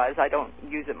I was. I don't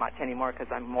use it much anymore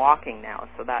because I'm walking now,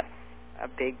 so that's a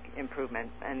big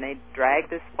improvement. And they drag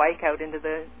this bike out into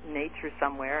the nature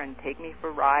somewhere and take me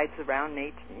for rides around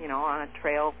nature, on a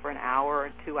trail for an hour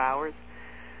or 2 hours,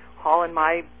 hauling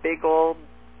my big old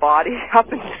body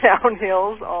up and down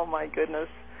hills. Oh, my goodness.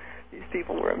 These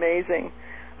people were amazing.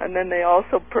 And then they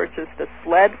also purchased a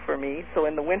sled for me, so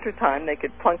in the wintertime they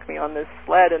could plunk me on this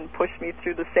sled and push me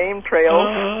through the same trails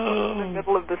in the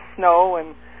middle of the snow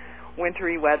and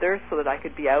wintry weather so that I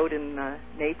could be out in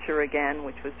nature again,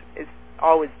 which is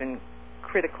always been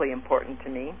critically important to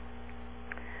me.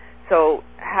 So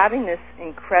having this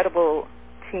incredible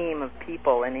team of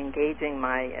people and engaging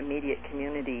my immediate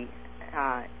community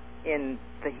in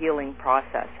the healing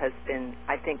process has been,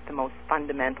 I think, the most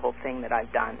fundamental thing that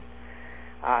I've done.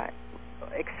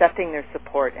 Accepting their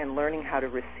support and learning how to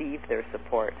receive their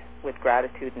support with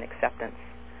gratitude and acceptance.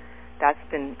 That's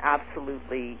been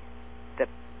absolutely the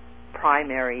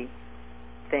primary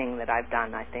thing that I've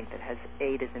done, I think, that has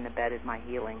aided and abetted my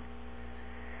healing.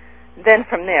 Then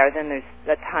from there, there's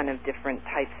a ton of different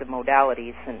types of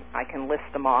modalities, and I can list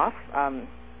them off.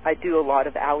 I do a lot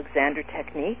of Alexander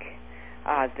technique.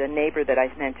 The neighbor that I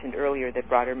mentioned earlier that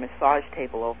brought her massage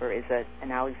table over is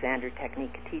an Alexander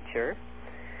technique teacher.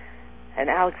 An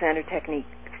Alexander technique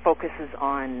focuses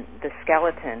on the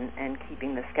skeleton and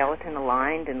keeping the skeleton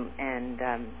aligned and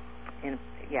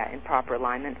in proper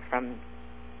alignment from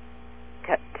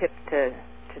tip to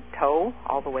toe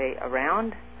all the way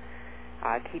around,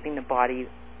 keeping the body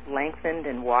lengthened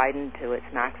and widened to its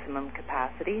maximum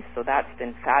capacity. So that's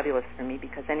been fabulous for me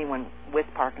because anyone with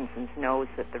Parkinson's knows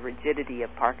that the rigidity of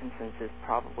Parkinson's is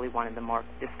probably one of the more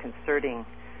disconcerting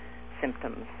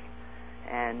symptoms.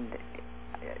 And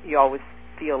you always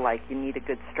feel like you need a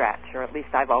good stretch, or at least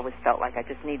I've always felt like I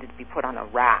just needed to be put on a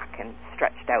rack and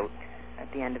stretched out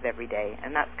at the end of every day.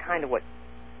 And that's kind of what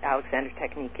Alexander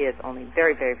technique is, only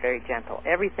very, very, very gentle.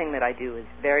 Everything that I do is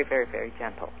very, very, very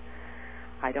gentle.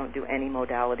 I don't do any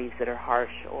modalities that are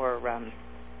harsh or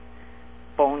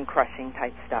bone-crushing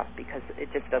type stuff because it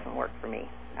just doesn't work for me.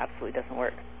 Absolutely doesn't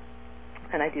work.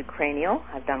 And I do cranial.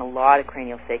 I've done a lot of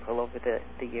craniosacral over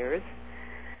the years.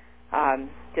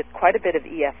 Did quite a bit of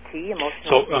EFT, emotional.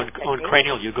 So on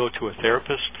cranial, you go to a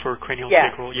therapist for cranial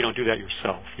sacral? You don't do that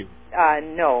yourself?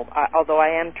 No, although I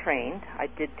am trained. I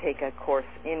did take a course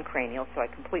in cranial, so I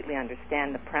completely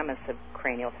understand the premise of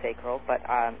cranial sacral, but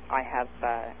I have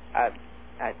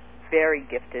a very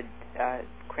gifted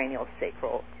cranial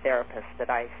sacral therapist that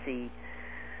I see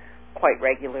quite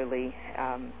regularly.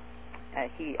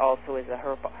 He also is a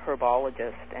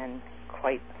herbologist, and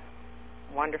quite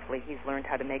wonderfully he's learned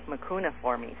how to make mucuna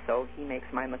for me, so he makes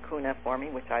my mucuna for me,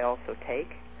 which I also take.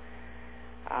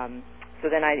 So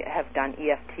then I have done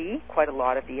EFT, quite a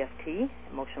lot of EFT,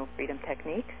 emotional freedom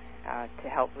technique, to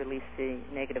help release the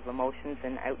negative emotions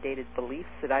and outdated beliefs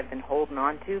that I've been holding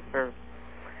on to for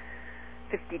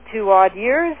 52 odd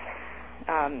years.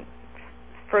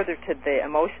 Further to the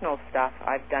emotional stuff,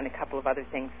 I've done a couple of other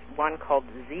things, one called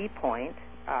Z Point,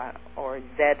 or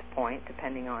Z Point,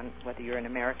 depending on whether you're an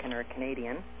American or a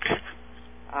Canadian.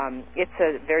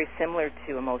 It's very similar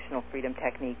to emotional freedom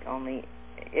technique, only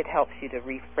it helps you to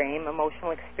reframe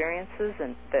emotional experiences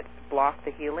and that block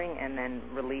the healing, and then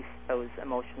release those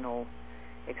emotional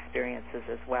experiences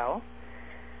as well.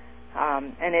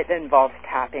 And it involves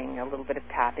tapping, a little bit of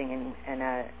tapping, and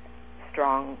a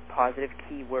strong positive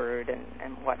keyword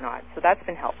and whatnot. So that's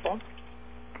been helpful.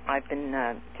 I've been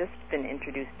just been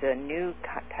introduced to a new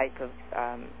type of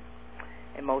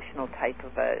emotional type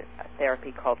of a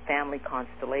therapy called family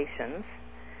constellations,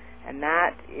 and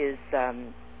that is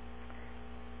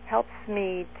helps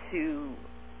me to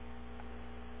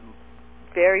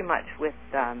very much with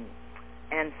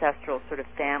ancestral sort of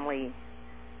family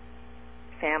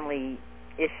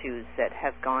issues that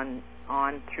have gone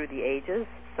on through the ages.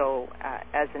 So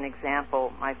as an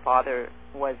example, my father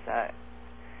was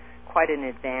quite an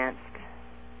advanced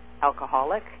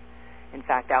alcoholic. In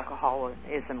fact,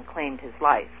 alcoholism claimed his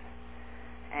life.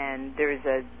 And there's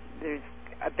a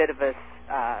bit of a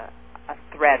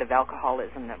thread of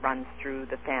alcoholism that runs through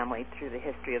the family, through the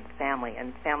history of the family.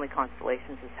 And Family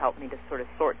Constellations has helped me to sort of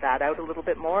sort that out a little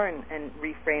bit more and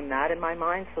reframe that in my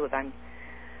mind so that I'm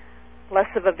less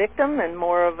of a victim and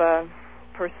more of a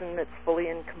person that's fully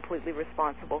and completely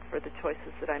responsible for the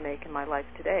choices that I make in my life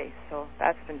today. So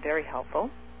that's been very helpful.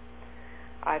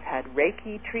 I've had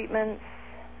Reiki treatments,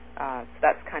 so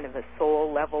that's kind of a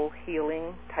soul level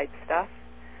healing type stuff.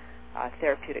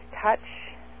 Therapeutic touch,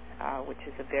 which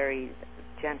is a very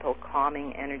gentle,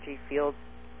 calming energy field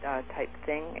type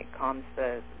thing. It calms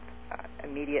the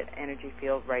immediate energy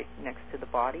field right next to the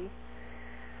body.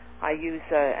 I use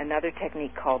another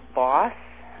technique called BOSS,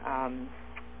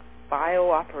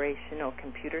 Bio-Operational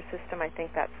Computer System. I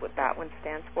think that's what that one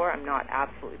stands for. I'm not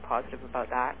absolutely positive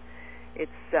about that.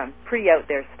 It's pretty out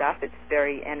there stuff. It's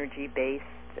very energy-based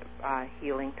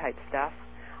healing type stuff.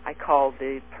 I call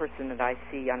the person that I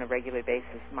see on a regular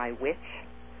basis my witch.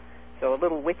 So a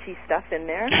little witchy stuff in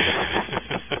there.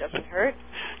 Doesn't hurt.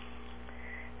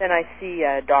 Then I see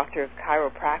a doctor of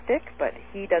chiropractic, but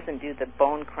he doesn't do the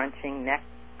bone-crunching,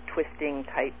 neck-twisting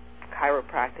type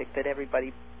chiropractic that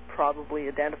everybody probably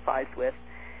identifies with.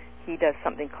 He does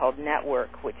something called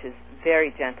network, which is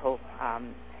very gentle.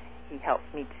 He helps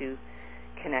me to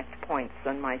connect points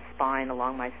on my spine,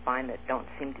 along my spine, that don't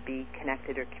seem to be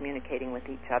connected or communicating with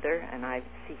each other. And I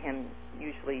see him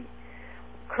usually,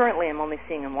 currently I'm only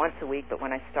seeing him once a week, but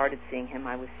when I started seeing him,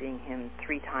 I was seeing him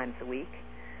 3 times a week.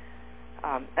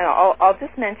 And I'll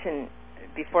just mention,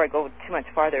 before I go too much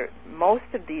farther, most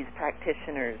of these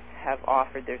practitioners have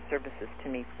offered their services to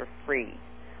me for free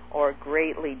or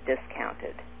greatly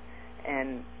discounted.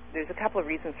 And there's a couple of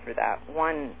reasons for that.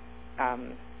 One,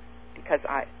 because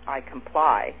I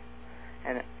comply,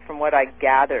 and from what I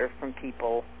gather from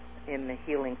people in the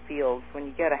healing fields, when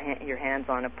you get your hands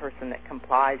on a person that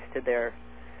complies to their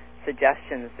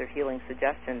suggestions, their healing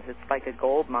suggestions, it's like a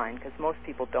gold mine, because most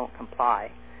people don't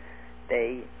comply.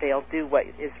 They'll do what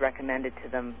is recommended to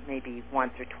them maybe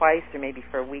once or twice, or maybe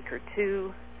for a week or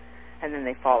 2, and then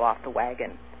they fall off the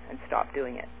wagon and stop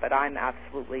doing it. But I'm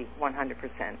absolutely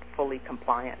 100% fully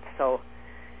compliant. So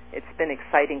it's been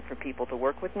exciting for people to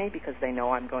work with me because they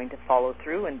know I'm going to follow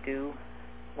through and do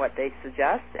what they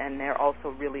suggest, and they're also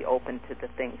really open to the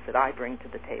things that I bring to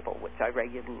the table, which I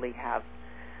regularly have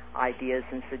ideas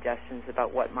and suggestions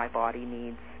about what my body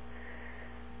needs.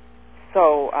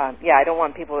 So, I don't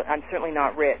want people, I'm certainly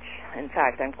not rich. In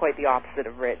fact, I'm quite the opposite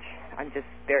of rich. I'm just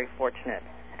very fortunate.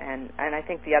 And I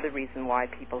think the other reason why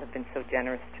people have been so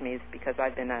generous to me is because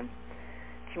I've been a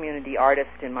community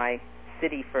artist in my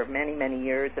city for many, many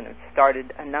years, and have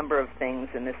started a number of things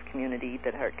in this community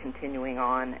that are continuing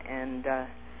on, and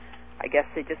I guess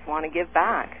they just want to give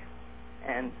back.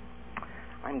 And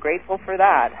I'm grateful for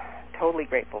that, totally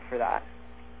grateful for that.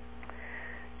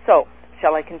 So,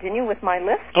 shall I continue with my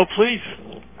list? Oh, please.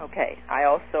 Okay. I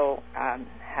also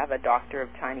have a doctor of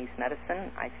Chinese medicine.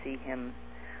 I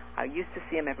used to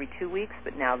see him every 2 weeks,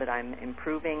 but now that I'm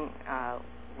improving,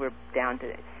 we're down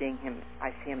to seeing him.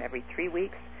 I see him every 3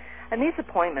 weeks. And these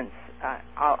appointments,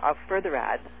 I'll further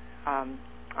add,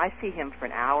 I see him for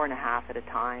an hour and a half at a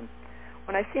time.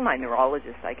 When I see my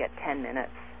neurologist, I get 10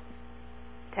 minutes.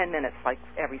 10 minutes like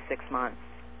every 6 months.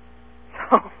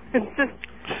 So it's just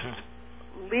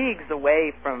leagues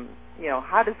away from,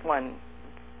 how does one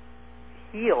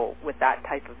heal with that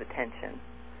type of attention?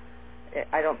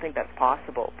 I don't think that's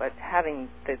possible, but having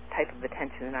the type of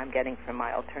attention that I'm getting from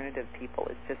my alternative people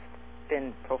has just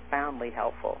been profoundly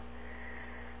helpful.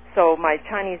 So my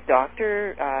Chinese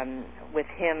doctor, with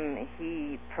him,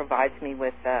 he provides me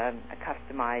with a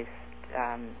customized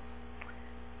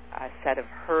a set of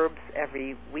herbs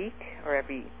every week or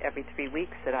every 3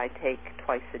 weeks that I take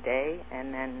twice a day,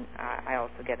 and then I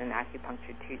also get an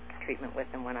acupuncture treatment with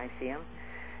him when I see him.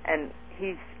 And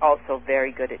he's also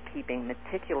very good at keeping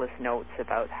meticulous notes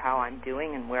about how I'm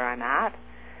doing and where I'm at,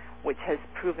 which has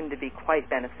proven to be quite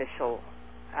beneficial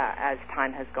as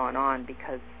time has gone on,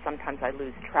 because sometimes I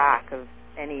lose track of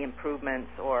any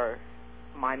improvements or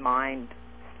my mind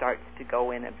starts to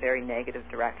go in a very negative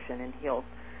direction, and he'll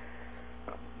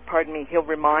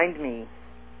remind me,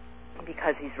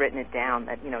 because he's written it down,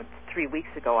 that 3 weeks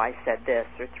ago I said this,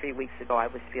 or 3 weeks ago I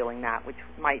was feeling that, which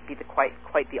might be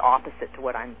quite the opposite to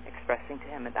what I'm expressing to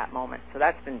him at that moment. So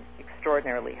that's been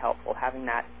extraordinarily helpful, having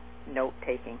that note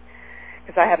taking,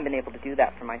 because I haven't been able to do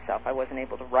that for myself. I wasn't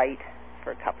able to write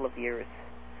for a couple of years.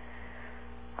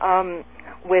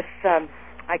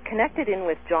 I connected in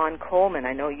with John Coleman.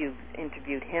 I know you've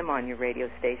interviewed him on your radio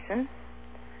station.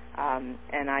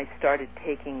 And I started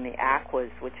taking the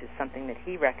aquas, which is something that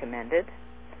he recommended.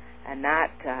 And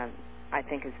that, I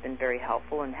think, has been very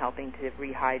helpful in helping to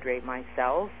rehydrate my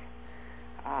cells.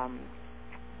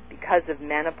 Because of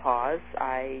menopause,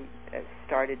 I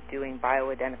started doing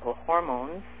bioidentical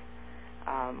hormones,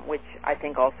 which I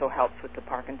think also helps with the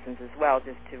Parkinson's as well,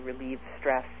 just to relieve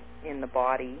stress in the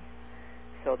body.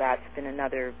 So that's been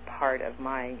another part of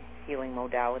my healing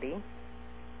modality.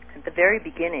 At the very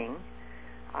beginning,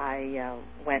 I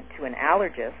went to an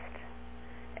allergist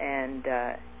and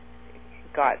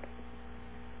got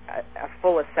a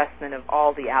full assessment of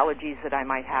all the allergies that I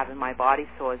might have in my body,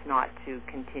 so as not to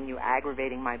continue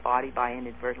aggravating my body by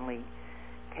inadvertently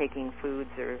taking foods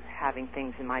or having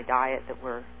things in my diet that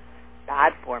were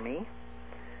bad for me.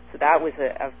 So that was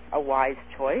a wise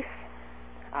choice.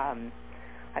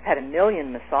 I've had 1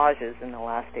 million massages in the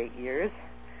last 8 years.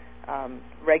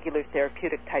 Regular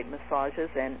therapeutic type massages,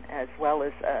 and as well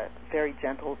as a very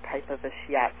gentle type of a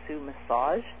shiatsu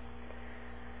massage.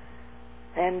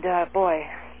 And boy,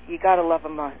 you gotta love a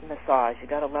massage. You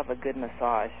gotta love a good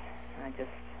massage.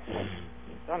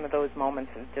 Some of those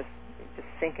moments of just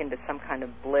sink into some kind of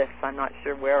bliss. I'm not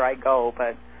sure where I go, but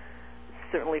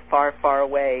it's certainly far, far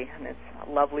away, and it's a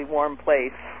lovely, warm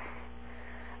place.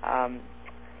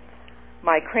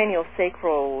 My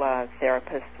craniosacral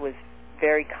therapist was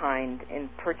very kind in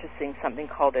purchasing something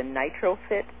called a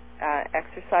NitroFit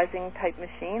exercising type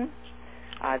machine.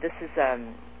 This is a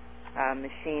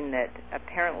machine that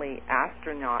apparently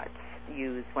astronauts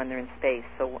use when they're in space.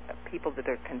 So people that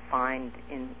are confined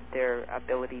in their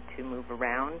ability to move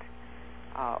around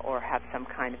or have some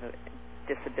kind of a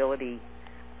disability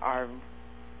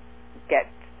get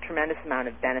tremendous amount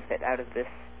of benefit out of this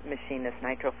machine, this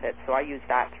NitroFit. So I use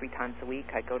that 3 times a week.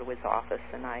 I go to his office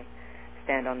and I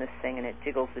stand on this thing, and it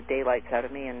jiggles the daylights out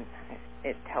of me, and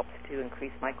it helps to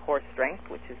increase my core strength,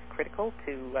 which is critical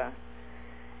to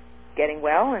getting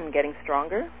well and getting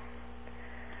stronger.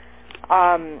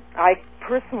 I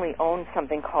personally own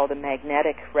something called a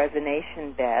magnetic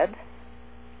resonation bed,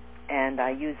 and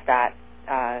I use that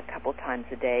a couple times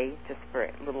a day just for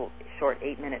little short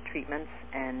 8-minute treatments.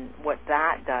 And what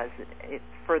that does, it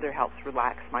further helps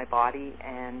relax my body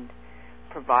and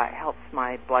helps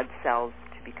my blood cells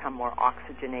to become more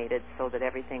oxygenated so that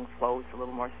everything flows a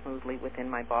little more smoothly within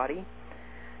my body.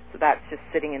 So that's just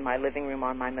sitting in my living room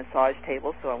on my massage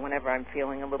table. So whenever I'm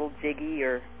feeling a little jiggy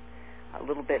or a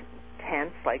little bit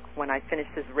tense, like when I finish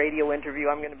this radio interview,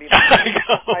 I'm going to be on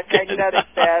my magnetic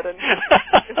bed and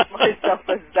give myself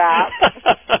a zap.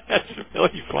 That's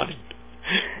really funny.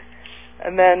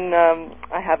 And then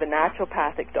I have a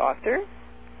naturopathic doctor.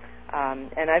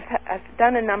 And I've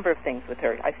done a number of things with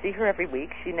her. I see her every week.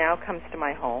 She now comes to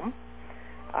my home.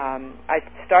 I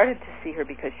started to see her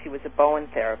because she was a Bowen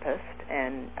therapist,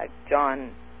 and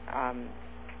John,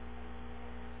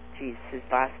 his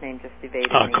last name just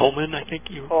evaded me. Coleman, I think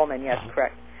you... Coleman, yes,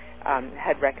 correct.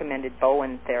 had recommended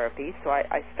Bowen therapy. So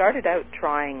I started out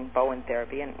trying Bowen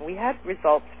therapy, and we had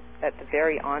results at the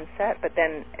very onset, but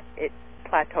then it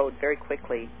plateaued very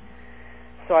quickly.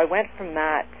 So I went from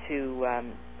that to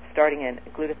starting a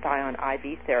glutathione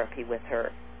IV therapy with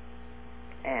her.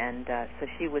 And so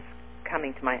she was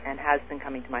coming to and has been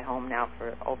coming to my home now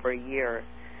for over a year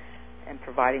and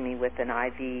providing me with an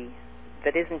IV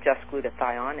that isn't just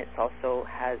glutathione. It also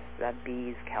has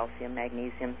B's, calcium,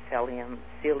 magnesium, psyllium,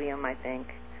 I think.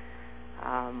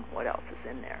 What else is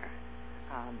in there?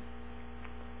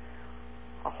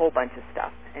 A whole bunch of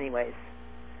stuff. Anyways,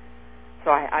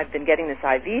 so I've been getting this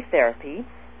IV therapy,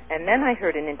 and then I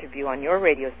heard an interview on your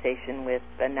radio station with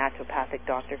a naturopathic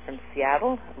doctor from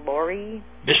Seattle, Lori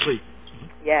Mishley.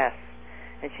 Yes,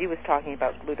 and she was talking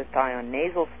about glutathione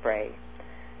nasal spray,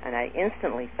 and I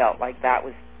instantly felt like that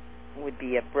would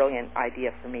be a brilliant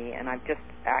idea for me, and I've just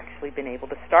actually been able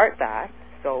to start that.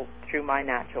 So through my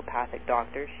naturopathic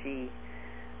doctor, she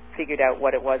figured out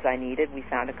what it was I needed. We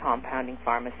found a compounding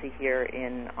pharmacy here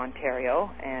in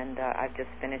Ontario, and I've just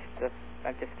finished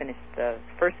the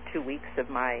first 2 weeks of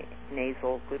my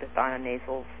glutathione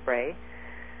nasal spray.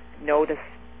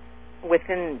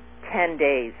 Within 10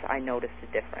 days, I noticed a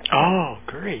difference. Oh,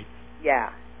 great.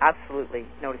 Yeah, absolutely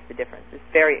noticed a difference. It's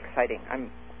very exciting. And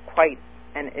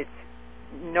it's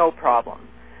no problem.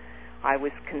 I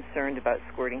was concerned about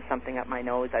squirting something up my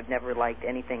nose. I've never liked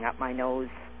anything up my nose,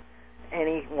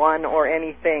 anyone or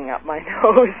anything up my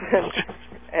nose.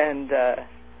 and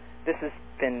this has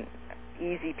been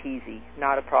easy peasy,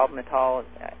 not a problem at all.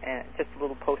 Just a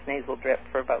little postnasal drip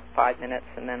for about 5 minutes,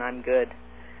 and then I'm good.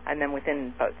 And then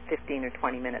within about 15 or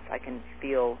 20 minutes, I can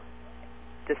feel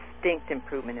distinct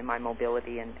improvement in my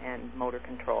mobility and motor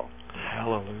control.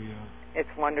 Hallelujah. It's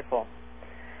wonderful.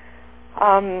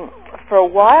 For a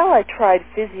while, I tried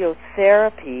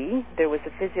physiotherapy. There was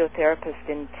a physiotherapist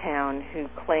in town who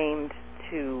claimed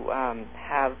to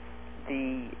have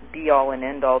the be-all and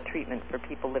end-all treatment for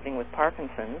people living with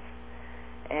Parkinson's.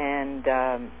 And,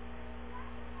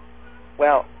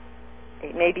 well,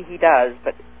 maybe he does,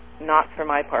 but not for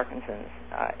my Parkinson's.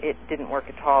 It didn't work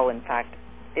at all. In fact,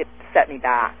 it set me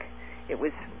back. It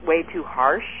was way too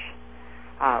harsh.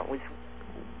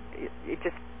 It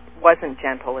just wasn't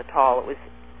gentle at all.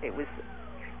 It was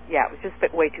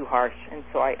just way too harsh. And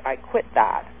so I quit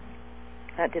that.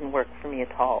 That didn't work for me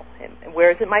at all.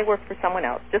 Whereas it might work for someone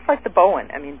else, just like the Bowen.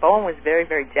 I mean, Bowen was very,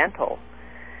 very gentle.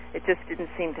 It just didn't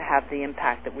seem to have the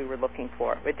impact that we were looking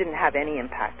for. It didn't have any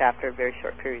impact after a very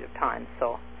short period of time.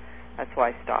 So that's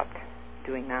why I stopped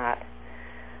doing that.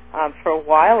 For a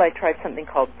while, I tried something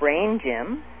called Brain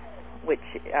Gym, which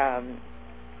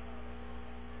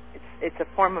it's a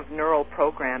form of neural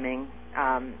programming.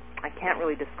 I can't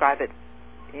really describe it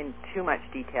in too much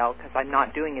detail because I'm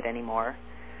not doing it anymore.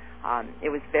 It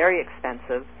was very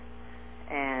expensive,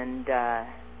 and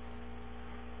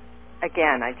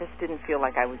again, I just didn't feel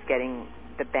like I was getting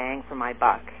the bang for my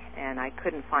buck, and I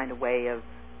couldn't find a way of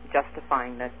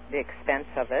justifying the expense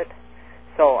of it.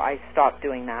 So I stopped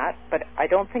doing that, but I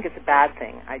don't think it's a bad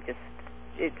thing.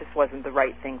 It just wasn't the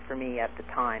right thing for me at the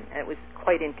time. And it was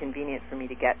quite inconvenient for me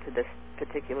to get to this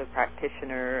particular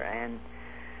practitioner, and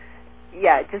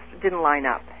it just didn't line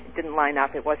up.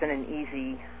 It wasn't an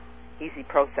easy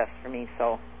process for me.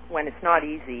 So when it's not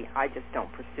easy, I just don't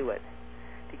pursue it,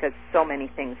 because so many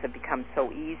things have become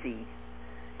so easy.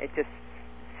 It just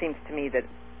seems to me that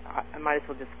I might as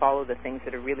well just follow the things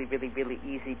that are really, really, really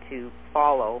easy to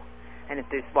follow. And if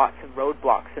there's lots of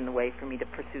roadblocks in the way for me to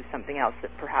pursue something else,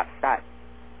 that perhaps that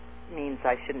means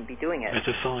I shouldn't be doing it. It's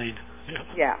a sign.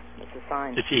 Yeah, it's a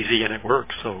sign. It's easy and it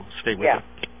works, so stay with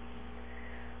it.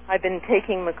 I've been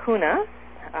taking Mucuna,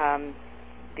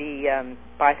 the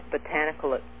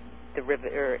botanical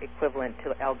derivative equivalent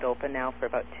to L-Dopa now for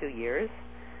about 2 years,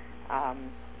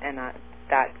 and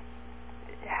that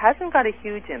hasn't got a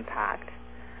huge impact,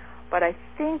 but I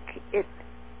think it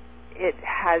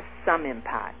has some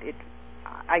impact.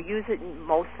 I use it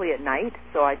mostly at night,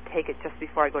 so I take it just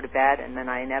before I go to bed, and then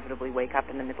I inevitably wake up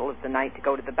in the middle of the night to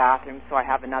go to the bathroom, so I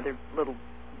have another little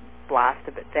blast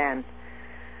of it then.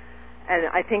 And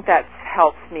I think that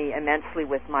helps me immensely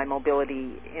with my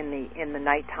mobility in the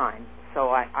nighttime, so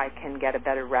I can get a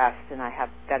better rest, and I have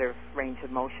better range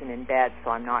of motion in bed,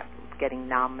 so I'm not getting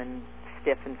numb and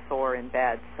stiff and sore in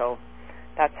bed. So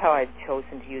that's how I've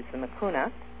chosen to use the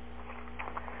Mucuna.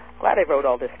 Glad I wrote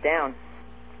all this down.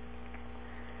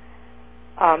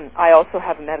 I also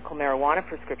have a medical marijuana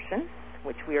prescription,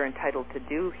 which we are entitled to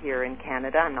do here in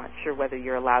Canada. I'm not sure whether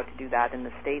you're allowed to do that in the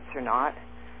States or not.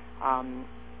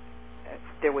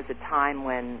 There was a time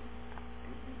when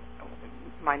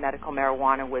my medical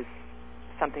marijuana was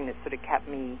something that sort of kept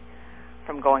me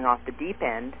from going off the deep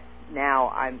end. Now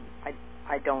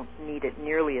I don't need it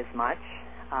nearly as much.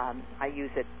 I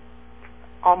use it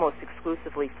almost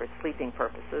exclusively for sleeping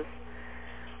purposes.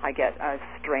 I get a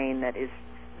strain that is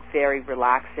very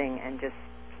relaxing and just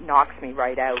knocks me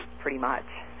right out pretty much.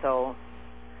 So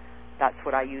that's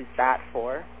what I use that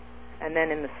for. And then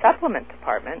in the supplement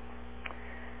department,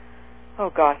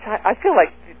 oh gosh, I feel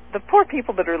like the poor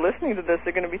people that are listening to this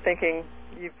are going to be thinking,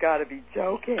 you've got to be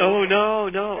joking. Oh,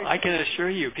 no. I can assure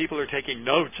you, people are taking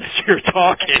notes as you're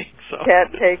talking. So.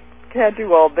 Can't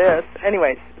do all this.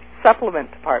 Anyways,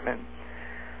 supplement department.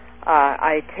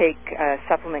 I take a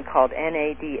supplement called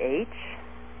NADH.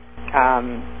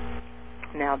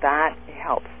 Now that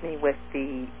helps me with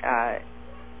the,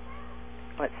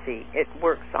 it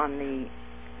works on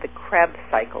the Krebs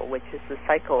cycle, which is the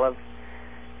cycle of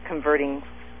converting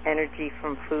energy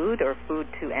from food or food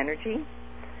to energy.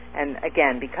 And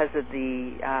again, because of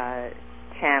the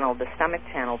the stomach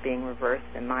channel being reversed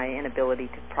and my inability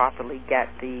to properly get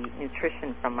the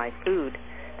nutrition from my food,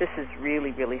 this is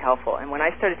really, really helpful. And when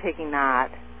I started taking that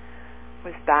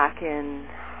was back in,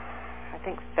 I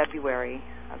think, February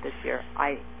of this year,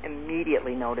 I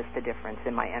immediately noticed a difference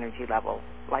in my energy level,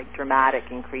 like dramatic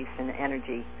increase in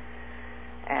energy.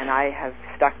 And I have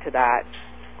stuck to that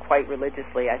quite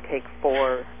religiously. I take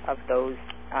 4 of those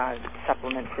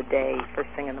supplements a day, first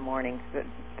thing in the morning.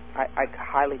 I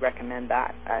highly recommend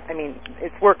that. I mean,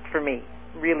 it's worked for me,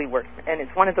 really worked. And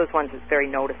it's one of those ones that's very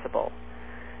noticeable.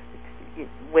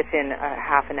 Within a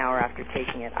half an hour after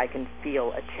taking it, I can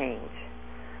feel a change.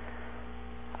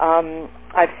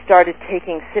 I've started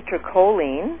taking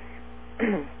citrulline,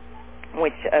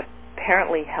 which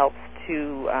apparently helps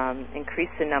to increase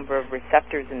the number of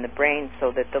receptors in the brain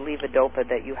so that the levodopa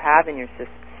that you have in your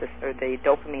system, or the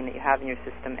dopamine that you have in your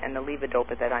system, and the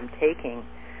levodopa that I'm taking,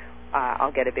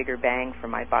 I'll get a bigger bang for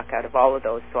my buck out of all of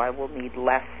those, so I will need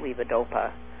less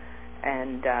levodopa.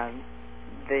 And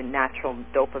the natural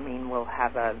dopamine will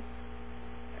have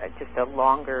just a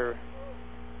longer,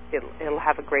 it'll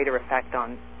have a greater effect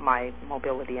on my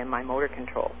mobility and my motor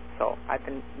control. So I've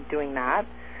been doing that.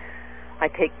 I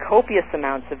take copious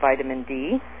amounts of vitamin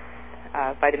D,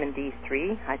 vitamin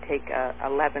D3. I take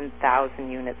 11,000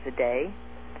 units a day.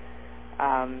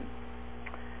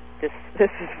 This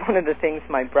is one of the things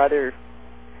my brother,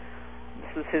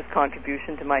 this is his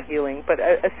contribution to my healing, but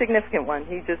a significant one.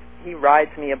 He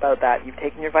rides me about that. You've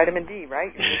taken your vitamin D,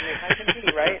 right? You're taking your vitamin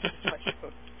D, right?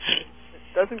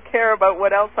 Doesn't care about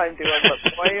what else I'm doing,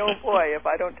 but boy, oh boy, if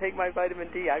I don't take my vitamin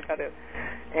D, I've got to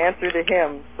answer to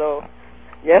him. So,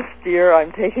 yes, dear,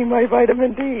 I'm taking my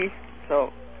vitamin D.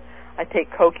 So, I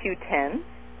take CoQ10.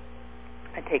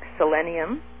 I take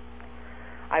selenium.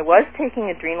 I was taking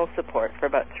adrenal support for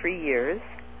about 3 years,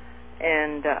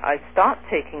 and I stopped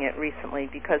taking it recently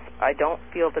because I don't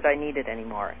feel that I need it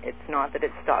anymore. It's not that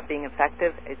it stopped being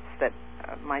effective, it's that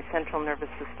my central nervous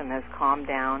system has calmed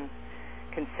down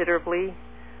considerably.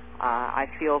 I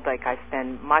feel like I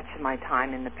spend much of my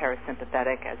time in the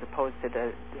parasympathetic as opposed to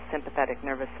the sympathetic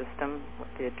nervous system,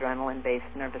 the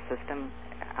adrenaline-based nervous system,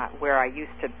 where I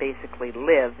used to basically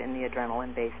live in the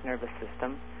adrenaline-based nervous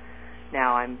system.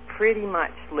 Now I'm pretty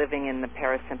much living in the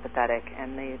parasympathetic,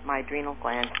 and my adrenal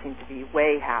glands seem to be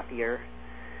way happier.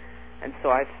 And so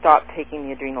I've stopped taking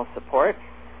the adrenal support.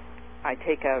 I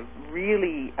take a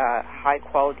really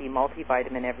high-quality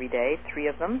multivitamin every day, 3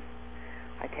 of them.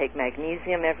 I take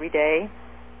magnesium every day.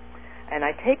 And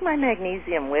I take my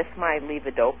magnesium with my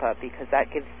levodopa because that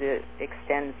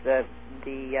extends the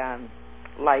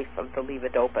life of the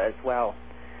levodopa as well.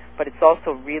 But it's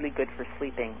also really good for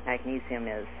sleeping, magnesium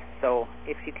is. So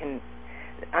if you can,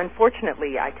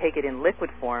 unfortunately, I take it in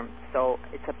liquid form, so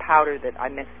it's a powder that I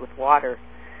mix with water.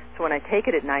 So when I take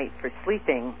it at night for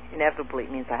sleeping, inevitably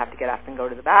it means I have to get up and go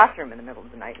to the bathroom in the middle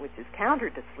of the night, which is counter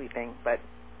to sleeping, but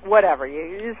whatever.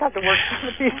 You just have to work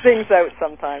these things out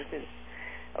sometimes. It's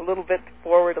a little bit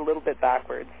forward, a little bit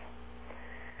backwards.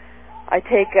 I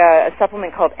take a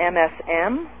supplement called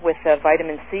MSM with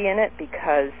vitamin C in it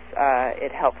because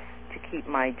it helps to keep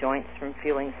my joints from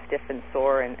feeling stiff and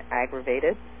sore and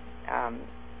aggravated.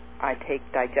 I take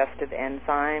digestive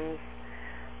enzymes.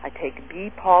 I take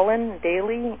bee pollen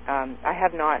daily. I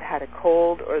have not had a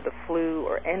cold or the flu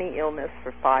or any illness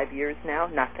for 5 years now.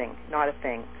 Nothing, not a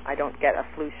thing. I don't get a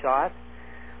flu shot.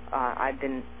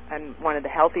 I'm one of the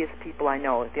healthiest people I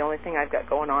know. The only thing I've got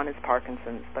going on is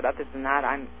Parkinson's, but other than that,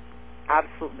 I'm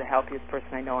absolutely the healthiest person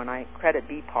I know, and I credit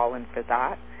bee pollen for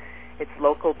that. It's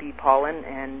local bee pollen,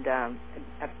 and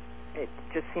it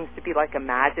just seems to be like a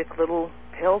magic little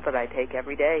pill that I take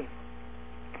every day.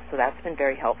 So that's been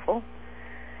very helpful.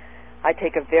 I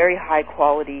take a very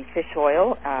high-quality fish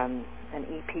oil. an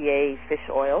EPA fish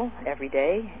oil every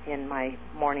day in my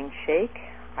morning shake.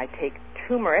 I take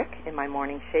turmeric in my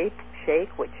morning shake,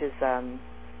 which is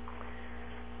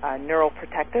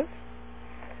neuroprotective.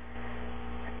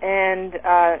 And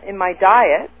in my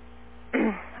diet,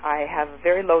 I have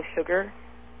very low sugar,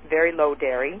 very low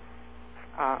dairy,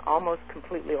 almost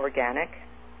completely organic,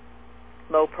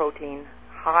 low protein,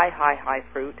 high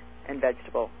fruit and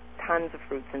vegetable, tons of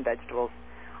fruits and vegetables.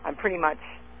 I'm pretty much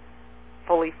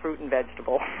fully fruit and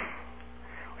vegetable.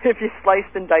 If you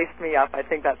sliced and diced me up, I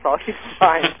think that's all you can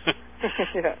find.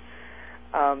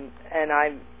 And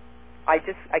I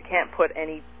can't put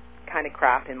any kind of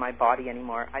crap in my body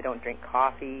anymore. I don't drink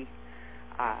coffee.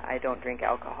 I don't drink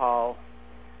alcohol.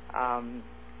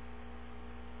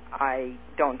 I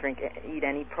don't eat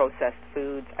any processed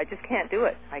foods. I just can't do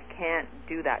it. I can't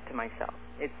do that to myself.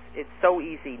 It's so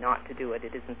easy not to do it.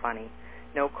 It isn't funny.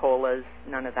 No colas,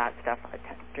 none of that stuff. I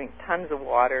drink tons of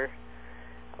water,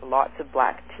 lots of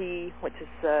black tea, which is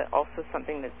also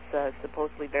something that's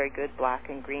supposedly very good, black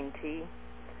and green tea.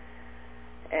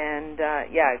 And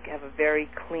I have a very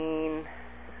clean,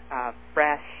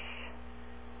 fresh,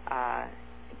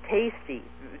 tasty,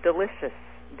 delicious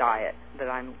diet that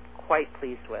I'm quite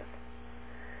pleased with.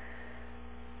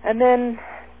 And then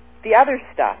the other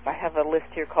stuff, I have a list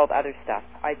here called other stuff.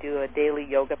 I do a daily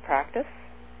yoga practice.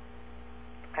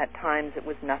 At times it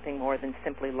was nothing more than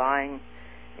simply lying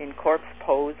in corpse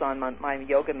pose on my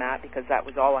yoga mat because that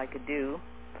was all I could do.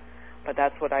 But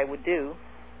that's what I would do.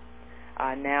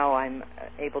 Now I'm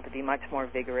able to be much more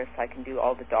vigorous. I can do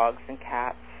all the dogs and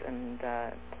cats and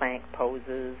plank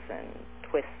poses and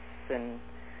twists and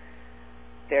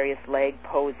various leg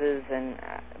poses and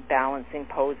balancing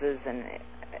poses, and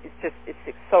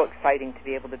it's so exciting to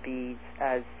be able to be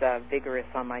as vigorous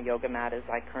on my yoga mat as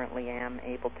I currently am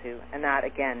able to. And that,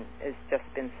 again, has just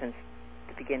been since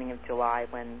the beginning of July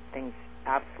when things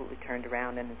absolutely turned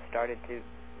around and it started to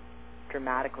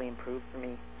dramatically improve for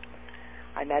me.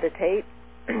 I meditate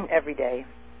every day.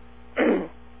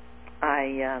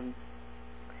 I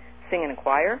sing in a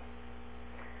choir.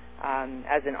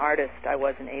 As an artist, I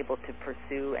wasn't able to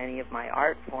pursue any of my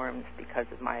art forms because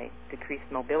of my decreased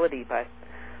mobility, but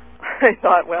I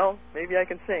thought, well, maybe I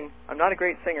can sing. I'm not a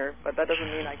great singer, but that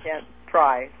doesn't mean I can't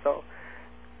try. So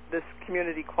this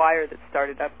community choir that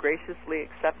started up graciously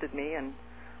accepted me, and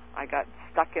I got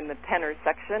stuck in the tenor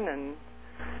section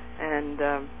and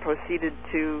proceeded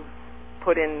to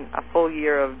put in a full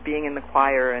year of being in the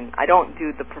choir. And I don't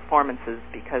do the performances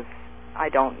because I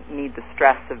don't need the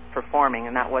stress of performing,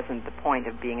 and that wasn't the point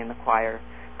of being in the choir.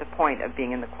 The point of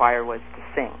being in the choir was to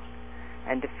sing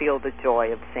and to feel the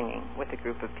joy of singing with a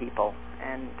group of people,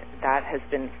 and that has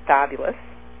been fabulous.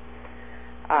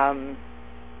 And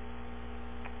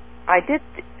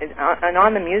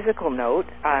on the musical note,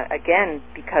 again,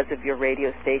 because of your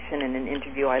radio station and an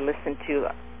interview I listened to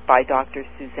by Dr.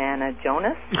 Susanna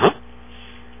Jonas,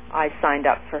 I signed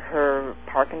up for her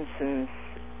Parkinson's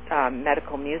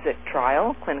medical music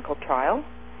trial, clinical trial,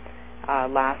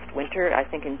 last winter. I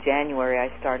think in January I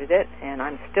started it, and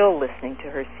I'm still listening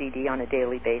to her CD on a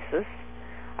daily basis.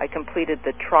 I completed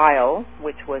the trial,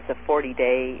 which was a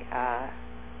 40-day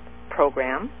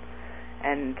program,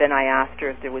 and then I asked her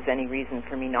if there was any reason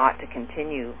for me not to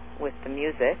continue with the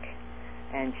music,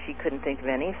 and she couldn't think of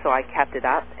any, so I kept it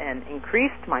up and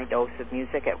increased my dose of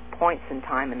music. At points in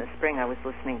time in the spring, I was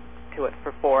listening to it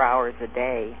for 4 hours a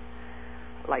day,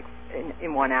 like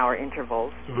in 1 hour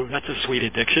intervals. Ooh, that's a sweet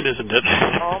addiction, isn't it?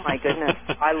 Oh my goodness,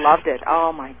 I loved it.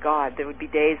 Oh my God, there would be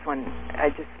days when I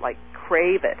just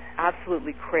crave it,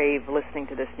 absolutely crave listening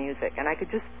to this music, and I could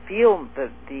just feel the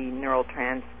neural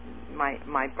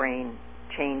my brain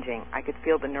changing. I could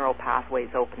feel the neural pathways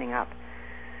opening up.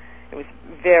 It was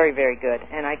very, very good,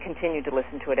 and I continue to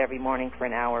listen to it every morning for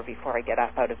an hour before I get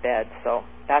up out of bed, so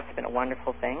that's been a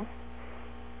wonderful thing.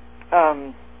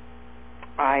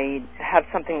 I have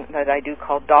something that I do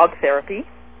called dog therapy.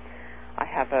 I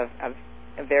have a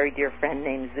very dear friend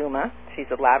named Zuma. She's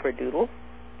a Labradoodle,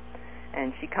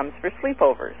 and she comes for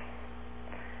sleepovers.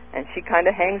 And she kind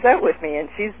of hangs out with me, and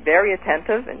she's very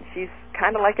attentive, and she's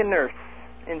kind of like a nurse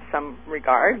in some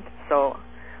regard. So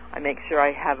I make sure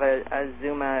I have a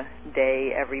Zuma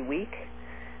day every week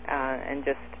and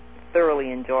just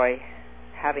thoroughly enjoy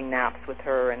having naps with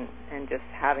her and just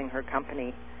having her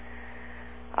company.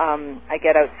 I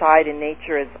get outside in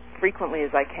nature as frequently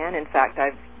as I can. In fact,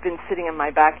 I've been sitting in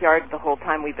my backyard the whole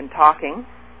time we've been talking,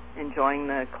 enjoying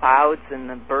the clouds and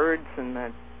the birds and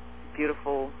the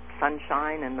beautiful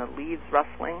sunshine and the leaves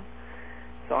rustling.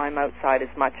 So I'm outside as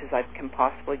much as I can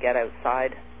possibly get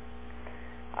outside.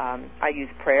 I use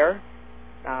prayer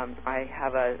I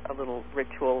have a little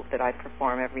ritual that I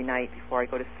perform every night before I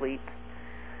go to sleep.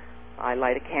 I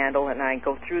light a candle and I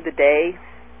go through the day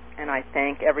and I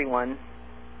thank everyone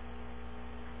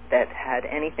that had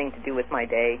anything to do with my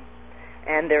day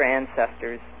and their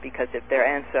ancestors, because if their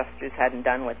ancestors hadn't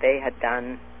done what they had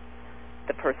done,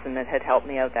 the person that had helped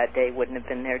me out that day wouldn't have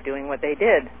been there doing what they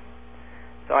did.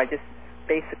 So I just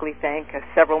basically thank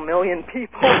several million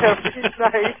people every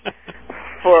night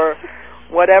for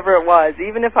whatever it was,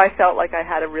 even if I felt like I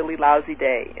had a really lousy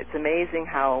day. It's amazing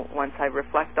how once I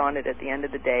reflect on it at the end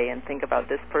of the day and think about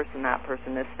this person,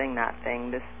 this thing, that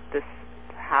thing, this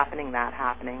happening, that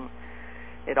happening,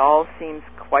 it all seems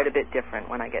quite a bit different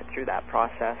when I get through that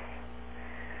process.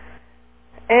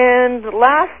 And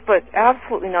last but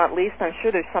absolutely not least, I'm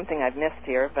sure there's something I've missed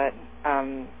here, but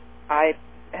I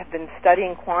have been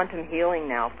studying quantum healing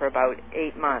now for about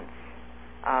 8 months.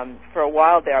 For a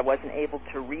while there, I wasn't able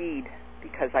to read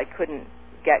because I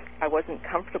wasn't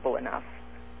comfortable enough.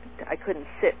 I couldn't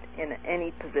sit in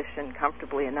any position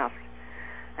comfortably enough,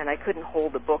 and I couldn't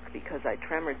hold a book because I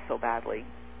tremored so badly.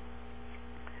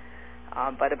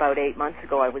 But about 8 months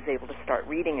ago, I was able to start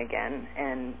reading again,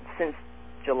 and since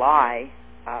July,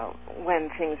 when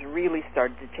things really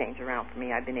started to change around for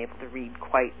me, I've been able to read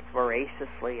quite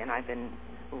voraciously, and I've been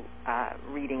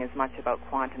reading as much about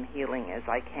quantum healing as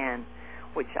I can,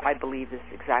 which I believe is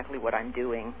exactly what I'm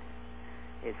doing,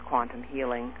 is quantum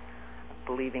healing,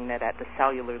 believing that at the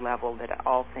cellular level that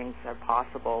all things are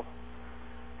possible.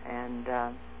 And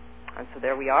so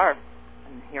there we are,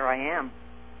 and here I am.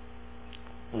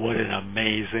 What an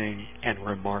amazing and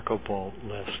remarkable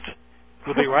list.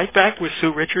 We'll be right back with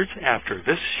Sue Richards after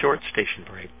this short station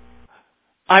break.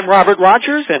 I'm Robert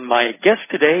Rogers, and my guest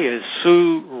today is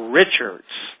Sue Richards.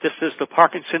 This is the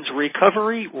Parkinson's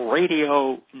Recovery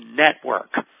Radio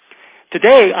Network.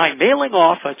 Today, I'm mailing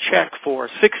off a check for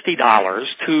 $60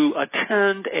 to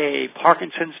attend a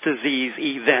Parkinson's disease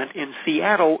event in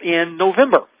Seattle in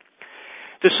November.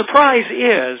 The surprise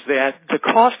is that the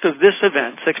cost of this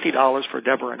event, $60 for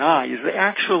Deborah and I, is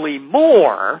actually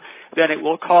more than it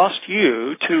will cost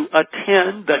you to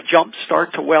attend the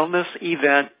Jumpstart to Wellness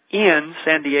event in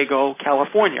San Diego,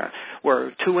 California.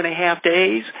 We're 2.5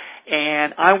 days,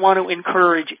 and I want to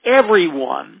encourage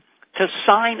everyone to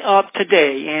sign up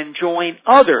today and join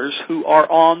others who are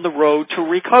on the road to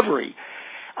recovery.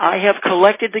 I have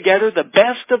collected together the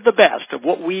best of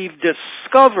what we've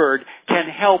discovered can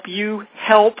help you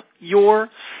help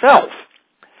yourself.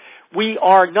 We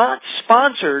are not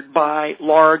sponsored by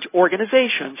large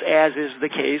organizations, as is the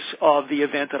case of the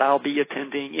event that I'll be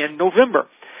attending in November.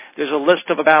 There's a list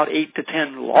of about 8 to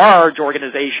 10 large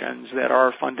organizations that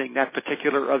are funding that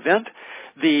particular event.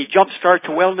 The Jumpstart to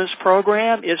Wellness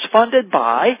program is funded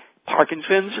by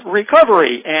Parkinson's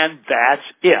Recovery, and that's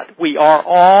it. We are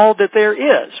all that there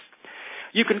is.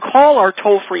 You can call our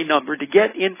toll-free number to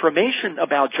get information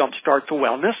about Jumpstart to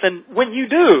Wellness, and when you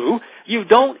do, you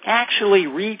don't actually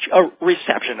reach a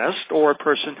receptionist or a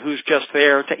person who's just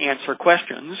there to answer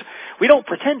questions. We don't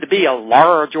pretend to be a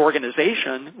large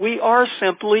organization. We are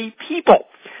simply people.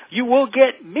 You will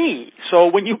get me. So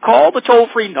when you call the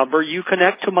toll-free number, you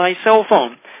connect to my cell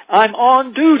phone. I'm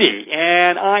on duty,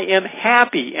 and I am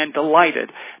happy and delighted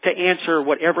to answer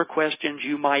whatever questions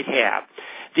you might have.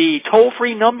 The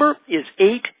toll-free number is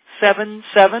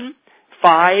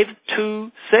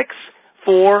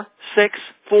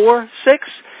 877-526-4646.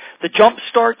 The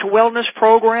Jumpstart to Wellness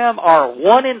program, our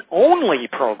one and only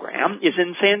program, is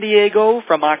in San Diego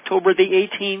from October the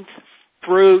 18th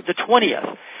through the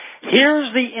 20th.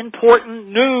 Here's the important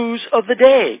news of the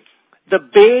day. The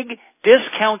big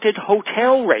discounted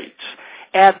hotel rates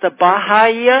at the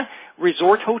Bahia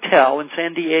Resort Hotel in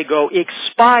San Diego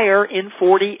expire in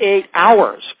 48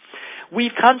 hours.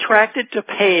 We've contracted to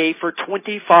pay for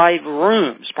 25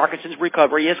 rooms. Parkinson's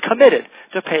Recovery is committed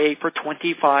to pay for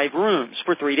 25 rooms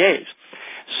for 3 days.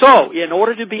 So, in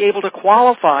order to be able to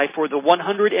qualify for the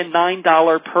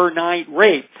 $109 per night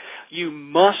rate, you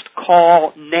must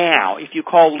call now. If you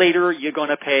call later, you're going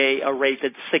to pay a rate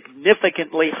that's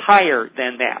significantly higher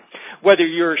than that. Whether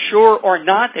you're sure or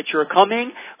not that you're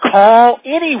coming, call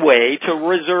anyway to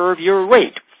reserve your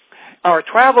rate. Our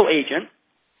travel agent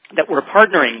that we're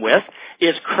partnering with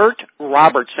is Kurt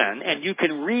Robertson, and you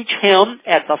can reach him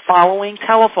at the following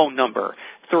telephone number,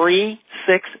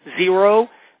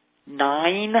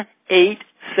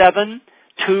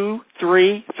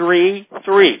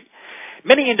 360-987-2333.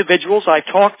 Many individuals I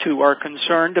talk to are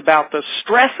concerned about the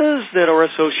stresses that are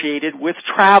associated with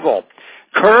travel.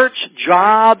 Kurt's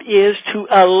job is to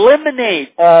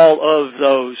eliminate all of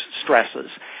those stresses.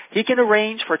 He can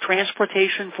arrange for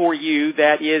transportation for you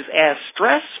that is as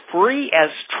stress-free as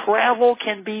travel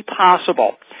can be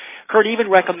possible. Kurt even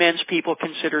recommends people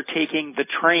consider taking the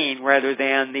train rather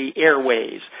than the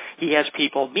airways. He has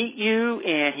people meet you,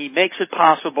 and he makes it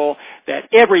possible that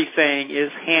everything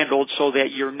is handled so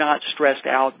that you're not stressed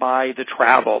out by the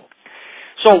travel.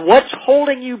 So what's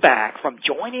holding you back from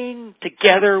joining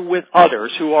together with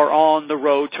others who are on the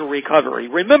road to recovery?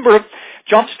 Remember,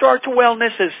 Jumpstart to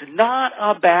Wellness is not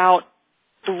about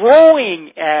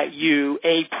throwing at you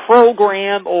a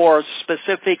program or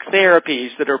specific therapies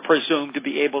that are presumed to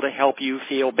be able to help you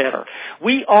feel better.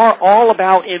 We are all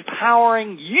about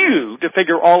empowering you to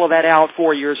figure all of that out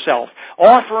for yourself,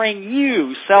 offering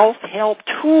you self-help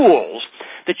tools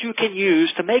that you can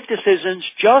use to make decisions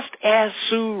just as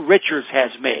Sue Richards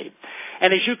has made.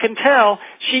 And as you can tell,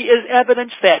 she is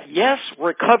evidence that, yes,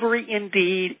 recovery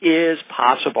indeed is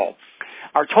possible.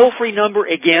 Our toll-free number,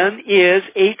 again, is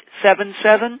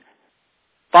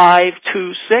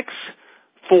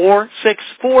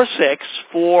 877-526-4646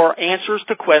 for answers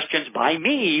to questions by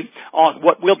me on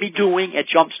what we'll be doing at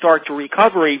Jumpstart to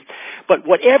Recovery. But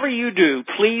whatever you do,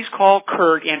 please call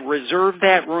Kurt and reserve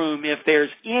that room if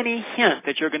there's any hint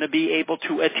that you're going to be able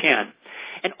to attend.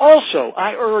 And also,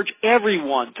 I urge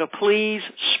everyone to please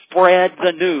spread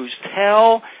the news.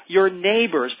 Tell your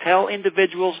neighbors, tell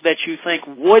individuals that you think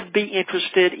would be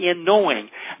interested in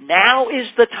knowing. Now is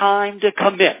the time to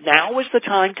commit. Now is the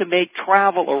time to make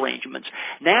travel arrangements.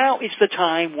 Now is the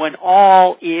time when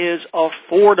all is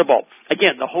affordable.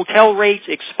 Again, the hotel rates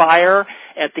expire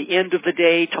at the end of the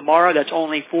day tomorrow. That's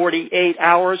only 48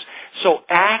 hours. So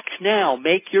act now.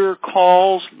 Make your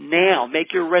calls now.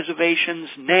 Make your reservations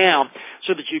now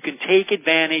so that you can take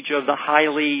advantage of the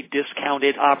highly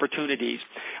discounted opportunities.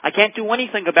 I can't do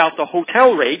anything about the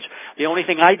hotel rates. The only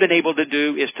thing I've been able to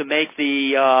do is to make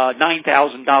the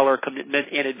 $9,000 commitment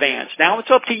in advance. Now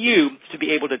it's up to you to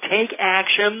be able to take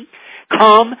action.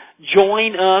 Come,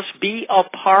 join us, be a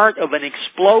part of an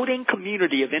exploding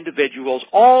community of individuals,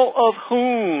 all of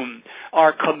whom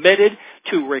are committed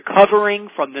to recovering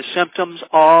from the symptoms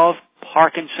of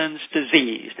Parkinson's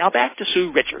disease. Now back to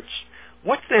Sue Richards.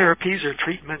 What therapies or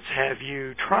treatments have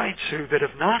you tried, Sue, that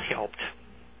have not helped?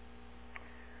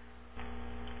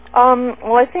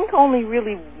 Well, I think only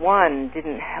really one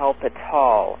didn't help at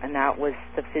all, and that was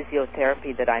the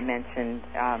physiotherapy that I mentioned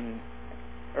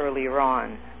earlier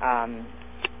on.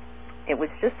 It was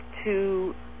just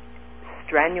too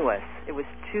strenuous. It was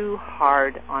too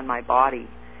hard on my body,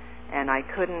 and I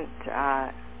couldn't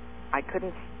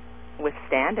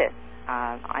withstand it.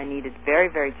 I needed very,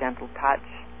 very gentle touch,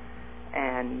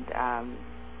 and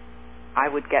I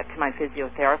would get to my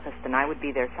physiotherapist, and I would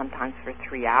be there sometimes for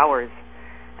 3 hours,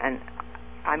 and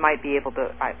I might be able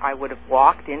to, I would have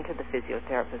walked into the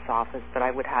physiotherapist's office, but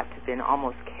I would have to have been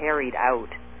almost carried out.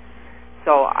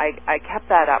 So I kept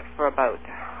that up for about,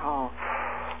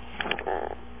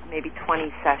 maybe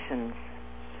 20 sessions,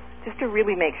 just to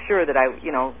really make sure that I,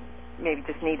 maybe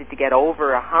just needed to get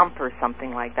over a hump or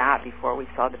something like that before we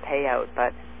saw the payout.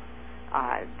 But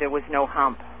there was no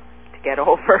hump to get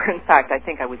over. In fact, I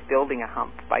think I was building a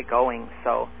hump by going,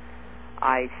 so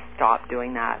I stopped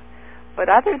doing that. But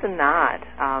other than that,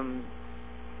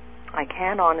 I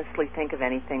can't honestly think of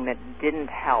anything that didn't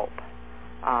help.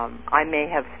 I may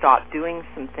have stopped doing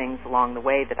some things along the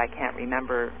way that I can't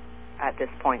remember at this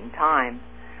point in time,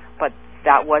 but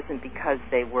that wasn't because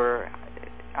they were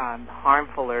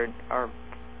harmful or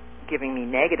giving me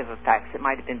negative effects. It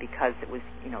might have been because it was,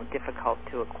 difficult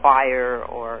to acquire,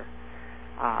 or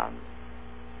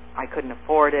I couldn't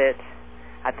afford it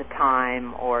at the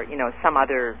time, or, some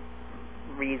other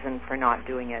reason for not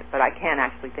doing it. But I can't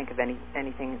actually think of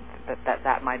anything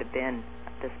that might have been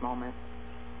at this moment.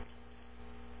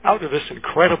 Out of this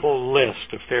incredible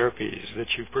list of therapies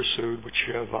that you've pursued, which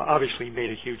have obviously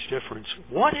made a huge difference,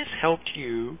 what has helped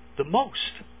you the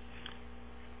most?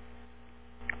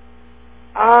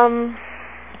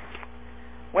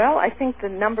 Well, I think the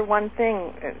number one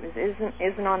thing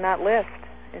isn't on that list.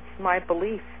 It's my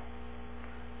belief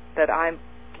that I'm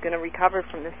going to recover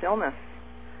from this illness.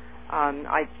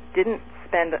 I didn't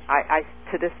spend, I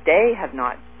to this day have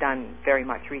not done very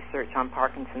much research on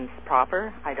Parkinson's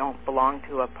proper. I don't belong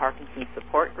to a Parkinson's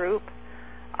support group.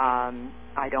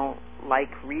 I don't like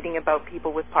reading about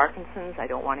people with Parkinson's. I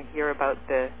don't want to hear about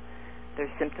their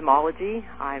symptomology.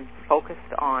 I'm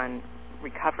focused on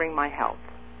recovering my health.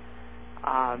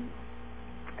 And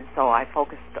so I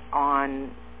focused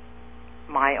on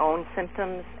my own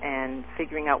symptoms and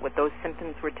figuring out what those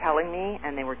symptoms were telling me,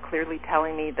 and they were clearly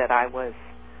telling me that I was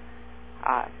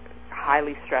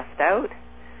highly stressed out,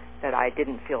 that I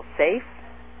didn't feel safe,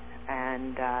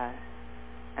 and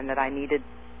that I needed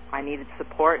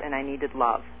support and I needed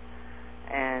love,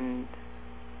 and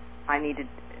I needed,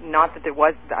 not that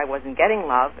I wasn't getting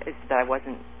love, it's that I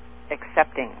wasn't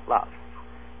accepting love.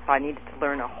 So I needed to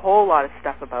learn a whole lot of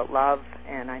stuff about love,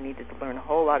 and I needed to learn a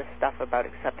whole lot of stuff about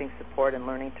accepting support and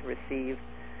learning to receive,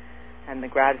 and the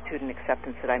gratitude and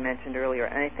acceptance that I mentioned earlier.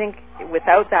 And I think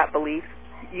without that belief,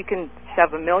 you can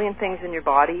shove a million things in your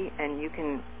body, and you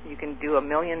can do a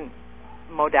million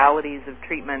modalities of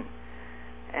treatment,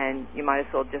 and you might as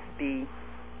well just be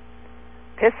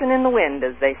pissing in the wind,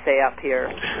 as they say up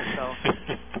here.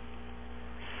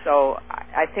 So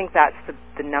I think that's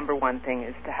the number one thing,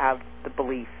 is to have the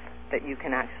belief that you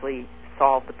can actually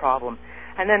solve the problem.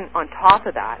 And then on top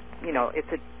of that,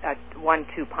 it's a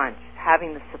 1-2 punch,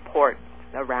 having the support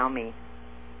around me.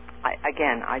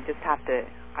 I just have to,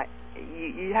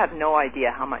 you have no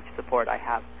idea how much support I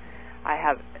have. I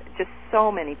have just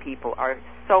so many people are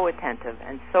so attentive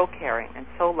and so caring and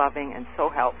so loving and so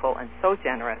helpful and so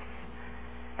generous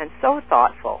and so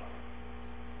thoughtful.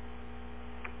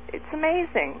 It's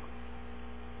amazing.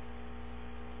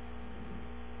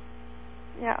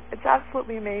 Yeah, it's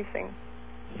absolutely amazing.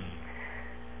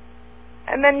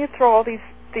 And then you throw all these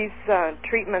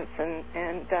treatments and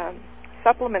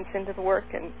supplements into the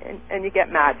work, and you get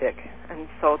magic. And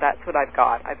so that's what I've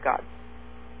got. I've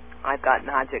got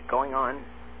magic going on.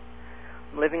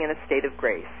 I'm living in a state of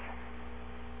grace.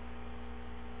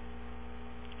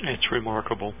 It's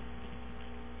remarkable.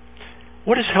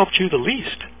 What has helped you the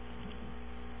least?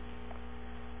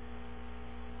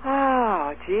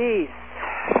 Oh, geez.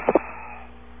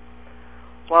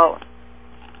 Well,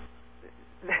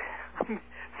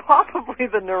 probably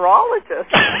the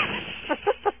neurologist.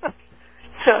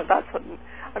 That's what,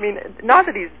 not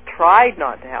that he's tried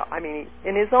not to help.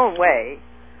 In his own way,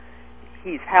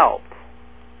 he's helped,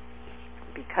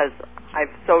 because I've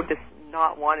so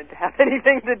not wanted to have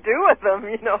anything to do with him,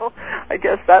 I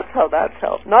guess that's how that's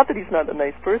helped. Not that he's not a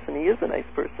nice person. He is a nice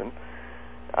person.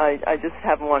 I just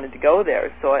haven't wanted to go there,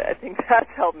 so I think that's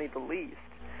helped me the least.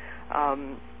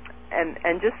 And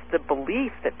just the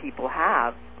belief that people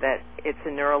have that it's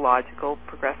a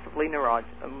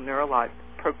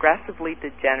progressively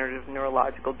degenerative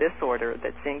neurological disorder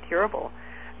that's incurable.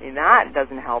 That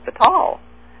doesn't help at all.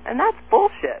 And that's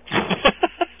bullshit.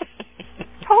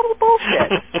 Total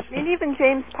bullshit. Even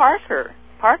James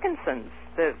Parkinson's,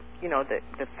 the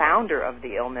founder of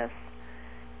the illness,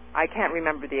 I can't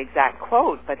remember the exact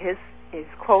quote, but his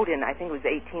quote in, I think it was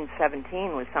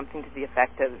 1817, was something to the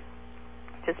effect of,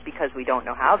 just because we don't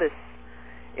know how this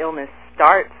illness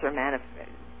starts or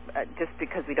just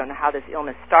because we don't know how this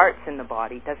illness starts in the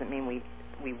body doesn't mean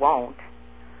we won't.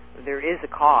 There is a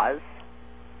cause,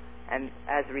 and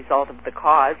as a result of the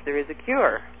cause, there is a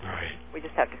cure. Right. We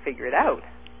just have to figure it out.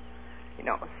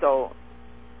 So,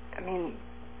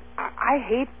 I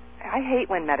hate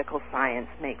when medical science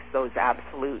makes those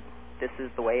absolute, this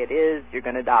is the way it is, you're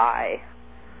going to die.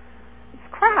 It's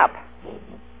crap.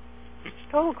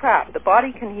 Total crap. The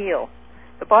body can heal.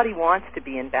 The body wants to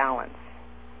be in balance.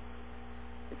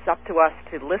 It's up to us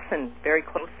to listen very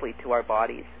closely to our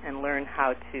bodies and learn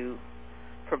how to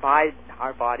provide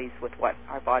our bodies with what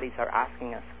our bodies are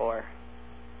asking us for.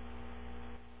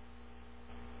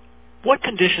 What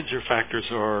conditions or factors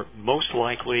are most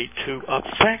likely to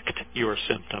affect your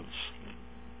symptoms?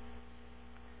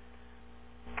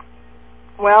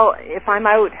 Well, if I'm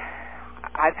out,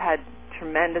 I've had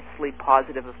tremendously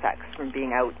positive effects from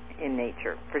being out in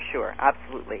nature, for sure,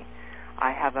 absolutely.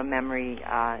 I have a memory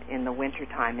in the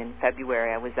wintertime in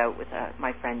February. I was out with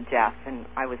my friend Jeff, and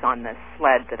I was on the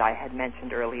sled that I had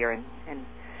mentioned earlier, and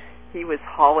he was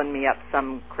hauling me up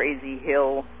some crazy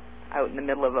hill out in the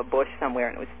middle of a bush somewhere,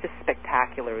 and it was just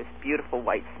spectacular. It was beautiful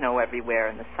white snow everywhere,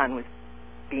 and the sun was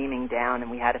beaming down,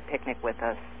 and we had a picnic with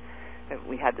us.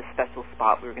 We had this special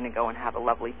spot. We were going to go and have a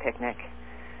lovely picnic.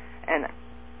 And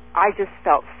I just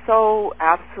felt so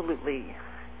absolutely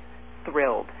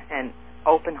thrilled and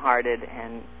open-hearted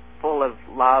and full of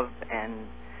love and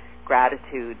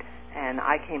gratitude. And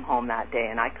I came home that day,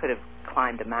 and I could have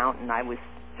climbed a mountain. I was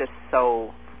just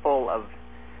so full of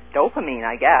dopamine,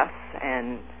 I guess,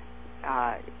 and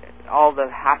all the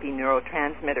happy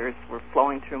neurotransmitters were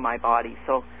flowing through my body.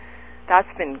 So that's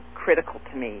been critical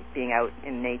to me, being out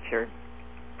in nature.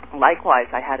 Likewise,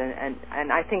 I had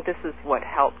and I think this is what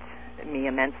helped me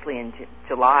immensely in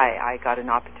July. I got an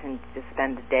opportunity to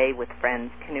spend a day with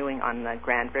friends canoeing on the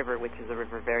Grand River, which is a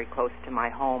river very close to my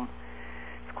home.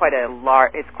 It's quite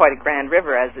a grand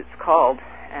river, as it's called,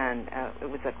 and it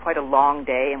was quite a long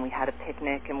day, and we had a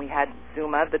picnic, and we had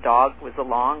Zuma, the dog, was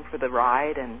along for the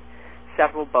ride, and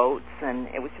several boats, and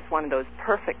it was just one of those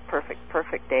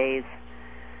perfect days.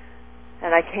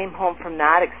 And I came home from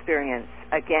that experience,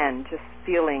 again, just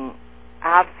feeling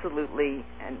absolutely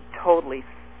and totally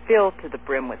filled to the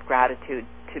brim with gratitude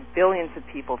to billions of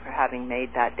people for having made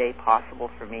that day possible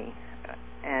for me.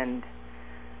 And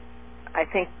I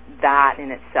think that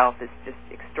in itself is just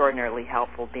extraordinarily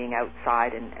helpful, being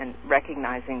outside and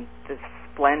recognizing the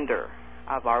splendor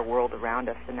of our world around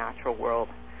us, the natural world,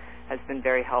 has been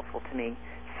very helpful to me.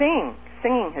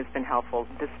 Singing has been helpful,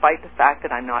 despite the fact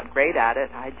that I'm not great at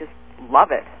it. I just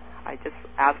love it. I just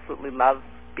absolutely love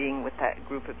being with that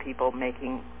group of people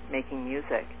making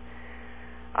music.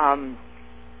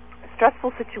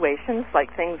 Stressful situations,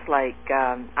 like things like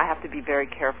I have to be very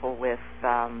careful with.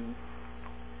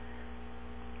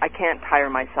 I can't tire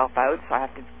myself out, so I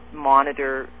have to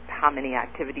monitor how many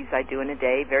activities I do in a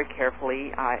day very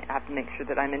carefully. I have to make sure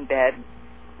that I'm in bed,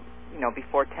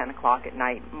 before 10 o'clock at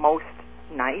night. Most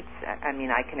nights, I mean,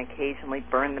 I can occasionally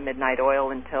burn the midnight oil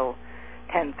until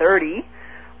 10:30,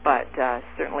 but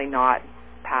certainly not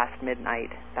past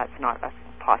midnight. That's not a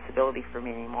possibility for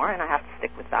me anymore, and I have to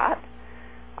stick with that.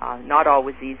 Not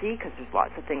always easy, because there's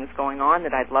lots of things going on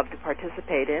that I'd love to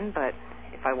participate in, but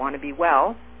if I want to be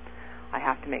well, I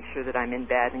have to make sure that I'm in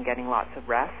bed and getting lots of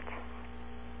rest.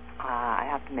 I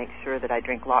have to make sure that I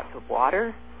drink lots of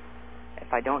water.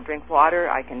 If I don't drink water,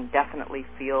 I can definitely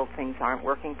feel things aren't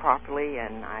working properly,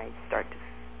 and I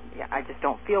just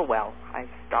don't feel well. I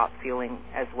stop feeling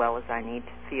as well as I need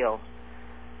to feel.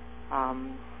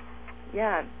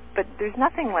 But there's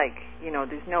nothing like,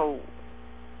 there's no,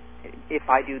 if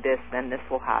I do this, then this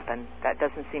will happen. That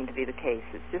doesn't seem to be the case.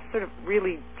 It's just sort of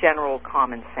really general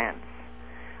common sense.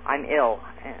 I'm ill.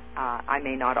 I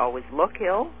may not always look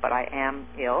ill, but I am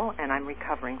ill, and I'm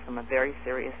recovering from a very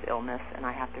serious illness, and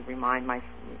I have to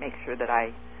make sure that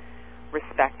I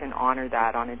respect and honor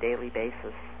that on a daily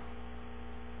basis.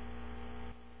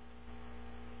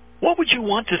 What would you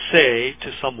want to say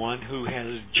to someone who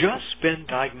has just been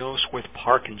diagnosed with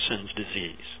Parkinson's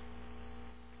disease?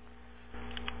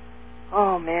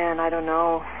 Oh, man, I don't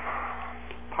know.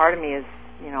 Part of me is,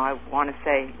 I want to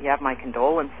say you have my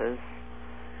condolences,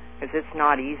 because it's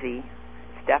not easy.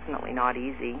 It's definitely not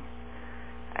easy.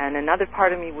 And another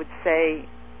part of me would say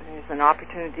there's an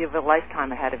opportunity of a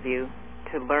lifetime ahead of you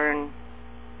to learn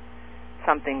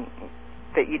something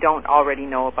that you don't already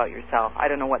know about yourself. I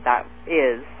don't know what that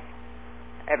is.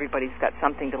 Everybody's got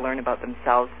something to learn about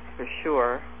themselves for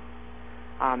sure.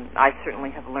 I certainly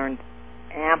have learned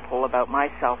ample about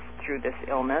myself through this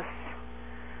illness.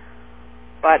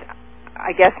 But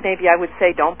I guess maybe I would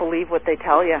say don't believe what they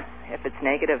tell you. If it's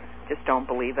negative, just don't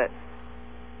believe it.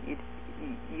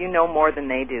 You know more than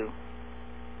they do.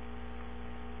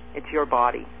 It's your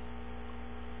body.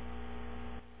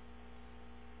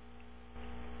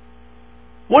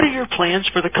 What are your plans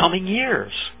for the coming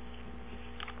years?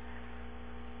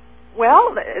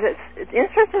 Well, it's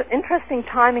interesting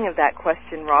timing of that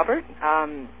question, Robert.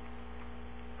 I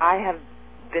have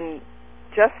been,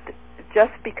 just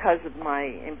because of my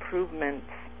improvements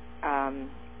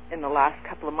in the last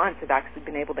couple of months, I've actually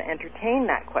been able to entertain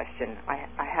that question.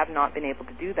 I have not been able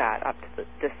to do that up to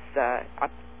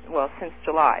since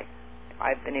July.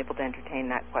 I've been able to entertain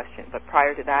that question. But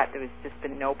prior to that, there was just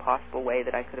been no possible way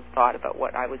that I could have thought about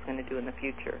what I was going to do in the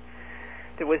future.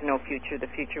 There was no future. The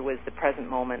future was the present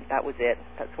moment. That was it.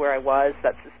 That's where I was.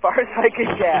 That's as far as I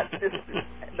could get, just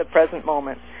the present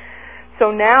moment.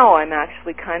 So now I'm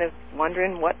actually kind of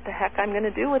wondering what the heck I'm going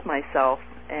to do with myself.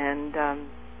 And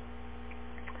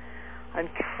I'm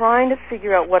trying to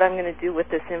figure out what I'm going to do with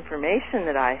this information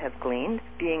that I have gleaned,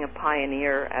 being a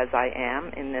pioneer as I am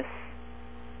in this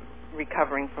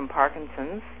recovering from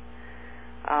Parkinson's.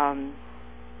 I'm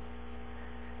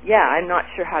not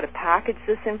sure how to package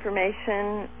this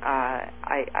information. I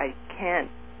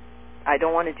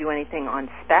don't want to do anything on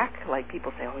spec. Like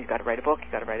people say, you've got to write a book,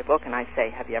 and I say,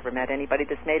 have you ever met anybody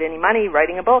that's made any money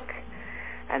writing a book?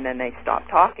 And then they stop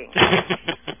talking.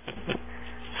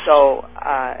 So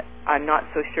I'm not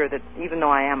so sure that, even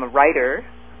though I am a writer,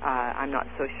 I'm not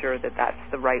so sure that that's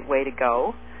the right way to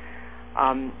go.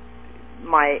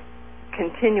 My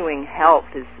continuing health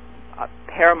is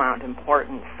paramount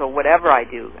importance, so whatever I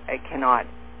do, I cannot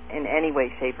in any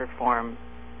way, shape, or form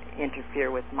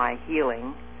interfere with my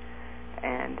healing,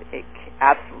 and it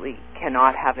absolutely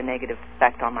cannot have a negative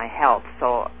effect on my health,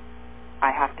 so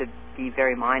I have to be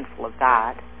very mindful of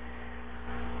that.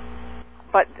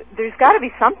 But there's got to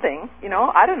be something,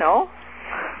 I don't know.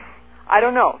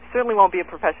 Certainly won't be a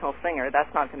professional singer.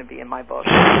 That's not going to be in my book.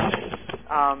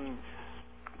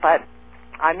 But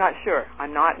I'm not sure.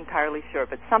 I'm not entirely sure.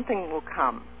 But something will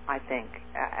come, I think.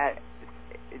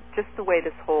 just the way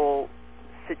this whole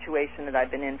situation that I've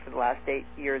been in for the last 8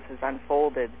 years has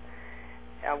unfolded,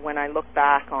 when I look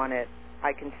back on it,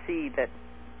 I can see that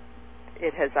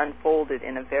it has unfolded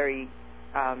in a very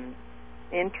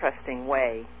interesting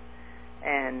way,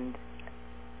 and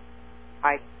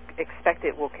I expect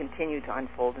it will continue to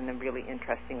unfold in a really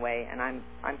interesting way, and I'm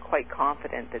quite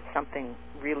confident that something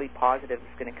really positive is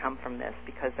going to come from this,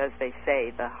 because as they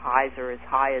say, the highs are as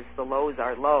high as the lows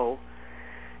are low,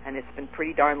 and it's been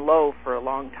pretty darn low for a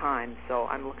long time, so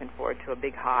I'm looking forward to a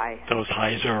big high. Those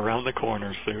highs are around the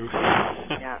corner, Sue.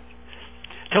 Yeah.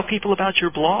 Tell people about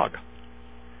your blog.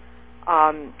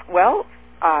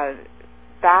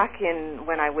 Back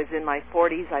when I was in my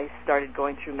 40s, I started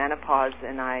going through menopause,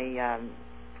 and I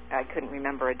couldn't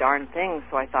remember a darn thing,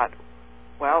 so I thought,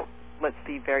 well, let's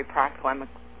be very practical. I'm a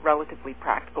relatively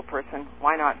practical person.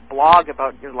 Why not blog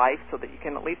about your life so that you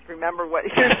can at least remember what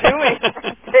you're doing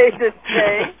from day to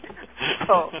day?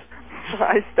 So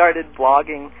I started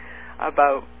blogging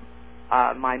about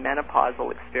my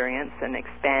menopausal experience and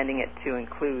expanding it to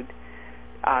include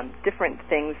different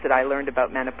things that I learned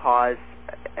about menopause,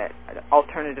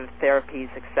 alternative therapies,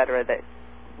 etc., that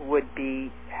would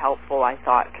be helpful, I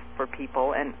thought, for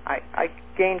people. And I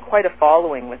gained quite a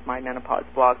following with my menopause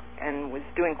blog and was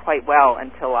doing quite well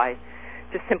until I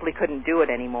just simply couldn't do it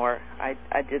anymore. I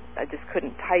just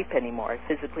couldn't type anymore. I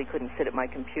physically couldn't sit at my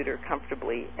computer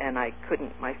comfortably, and my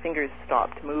fingers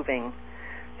stopped moving,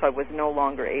 so I was no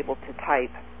longer able to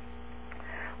type.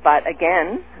 But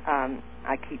again,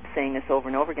 I keep saying this over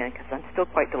and over again because I'm still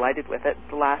quite delighted with it.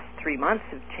 The last 3 months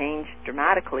have changed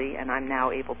dramatically, and I'm now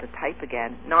able to type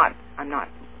again. I'm not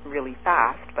really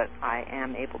fast, but I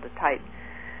am able to type.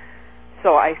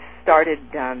 So I started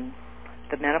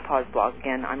the menopause blog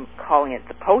again. I'm calling it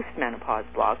the post-menopause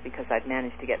blog because I've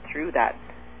managed to get through that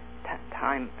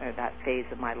time or that phase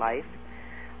of my life.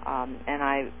 And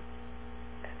I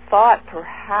thought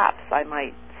perhaps I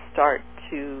might start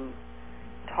to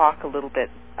talk a little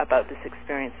bit about this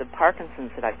experience of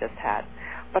Parkinson's that I've just had.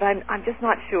 But I'm just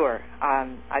not sure.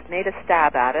 I've made a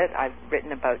stab at it. I've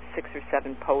written about 6 or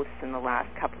 7 posts in the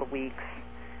last couple of weeks,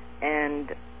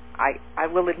 and I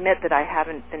will admit that I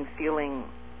haven't been feeling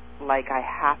like I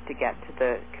have to get to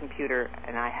the computer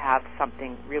and I have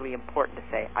something really important to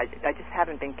say. I just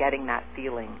haven't been getting that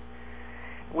feeling.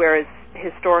 Whereas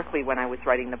historically when I was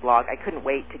writing the blog, I couldn't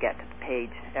wait to get to the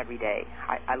page every day.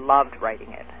 I loved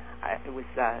writing it. It was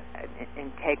an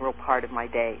integral part of my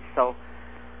day. So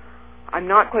I'm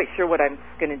not quite sure what I'm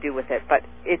going to do with it, but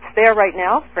it's there right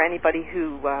now for anybody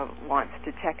who wants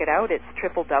to check it out. It's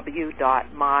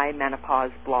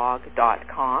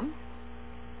www.mymenopauseblog.com.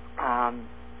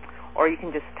 Or you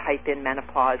can just type in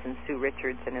menopause and Sue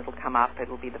Richards and it'll come up.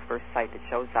 It'll be the first site that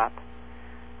shows up.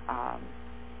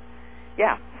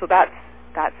 So that's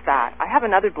that. I have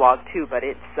another blog too, but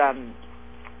it's a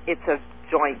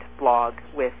joint blog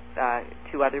with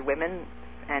 2 other women,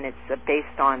 and it's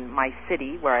based on my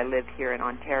city where I live here in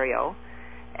Ontario,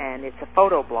 and it's a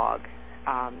photo blog,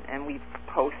 and we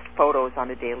post photos on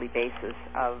a daily basis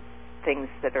of things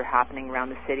that are happening around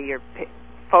the city, or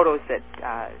photos that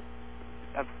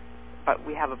but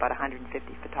we have about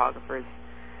 150 photographers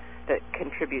that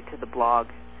contribute to the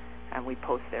blog, and we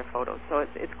post their photos. So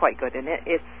it's quite good, and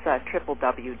it's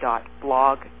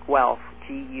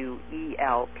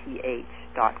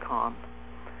www.blogguelph.com.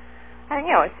 And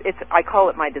it's I call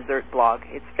it my dessert blog.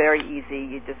 It's very easy.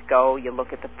 You just go, you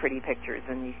look at the pretty pictures,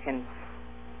 and you can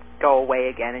go away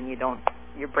again, and your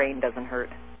brain doesn't hurt.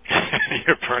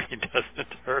 Your brain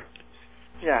doesn't hurt.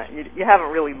 Yeah, you haven't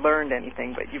really learned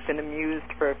anything, but you've been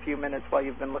amused for a few minutes while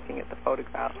you've been looking at the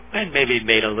photographs. And maybe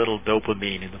made a little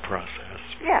dopamine in the process.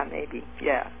 Yeah, maybe,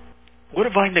 yeah. What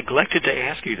have I neglected to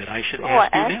ask you that I should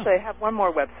ask you now? Actually, I have one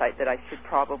more website that I should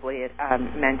probably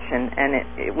mention, and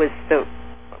it was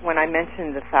when I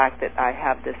mentioned the fact that I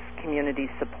have this community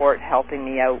support helping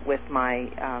me out with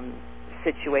my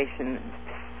situation,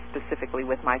 specifically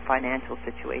with my financial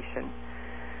situation.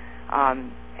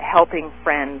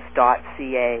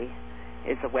 Helpingfriends.ca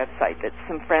is a website that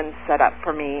some friends set up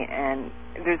for me, and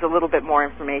there's a little bit more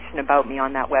information about me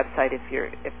on that website if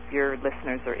your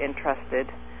listeners are interested.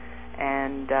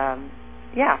 And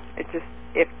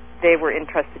if they were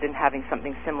interested in having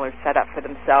something similar set up for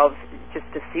themselves,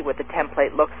 just to see what the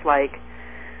template looks like,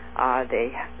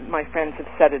 my friends have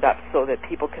set it up so that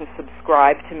people can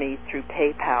subscribe to me through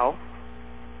PayPal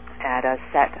at a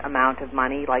set amount of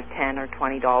money, like $10 or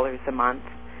 $20 a month,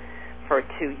 for a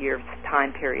 2-year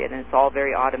time period, and it's all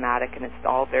very automatic and it's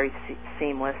all very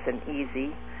seamless and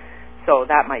easy. So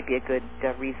that might be a good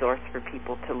resource for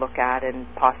people to look at and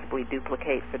possibly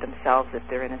duplicate for themselves if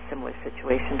they're in a similar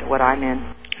situation to what I'm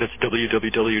in. That's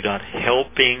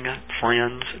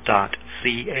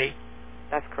www.helpingfriends.ca.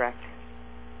 That's correct.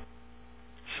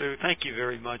 Sue, thank you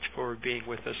very much for being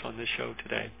with us on this show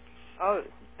today. Oh,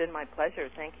 it's been my pleasure.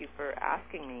 Thank you for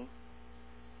asking me.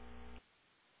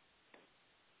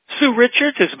 Sue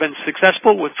Richards has been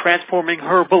successful with transforming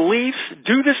her beliefs.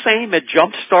 Do the same at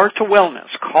Jumpstart to Wellness.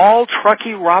 Call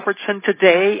Truckee Robertson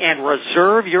today and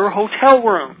reserve your hotel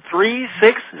room,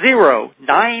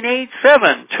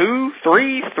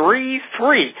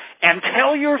 360-987-2333. And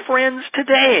tell your friends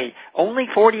today. Only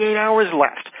 48 hours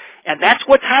left. And that's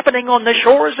what's happening on the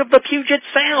shores of the Puget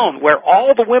Sound, where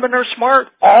all the women are smart,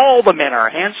 all the men are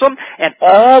handsome, and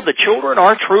all the children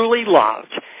are truly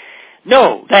loved.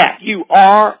 Know that you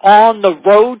are on the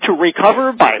road to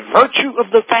recover by virtue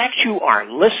of the fact you are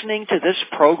listening to this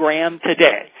program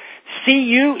today. See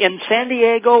you in San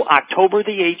Diego, October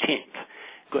the 18th.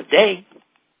 Good day.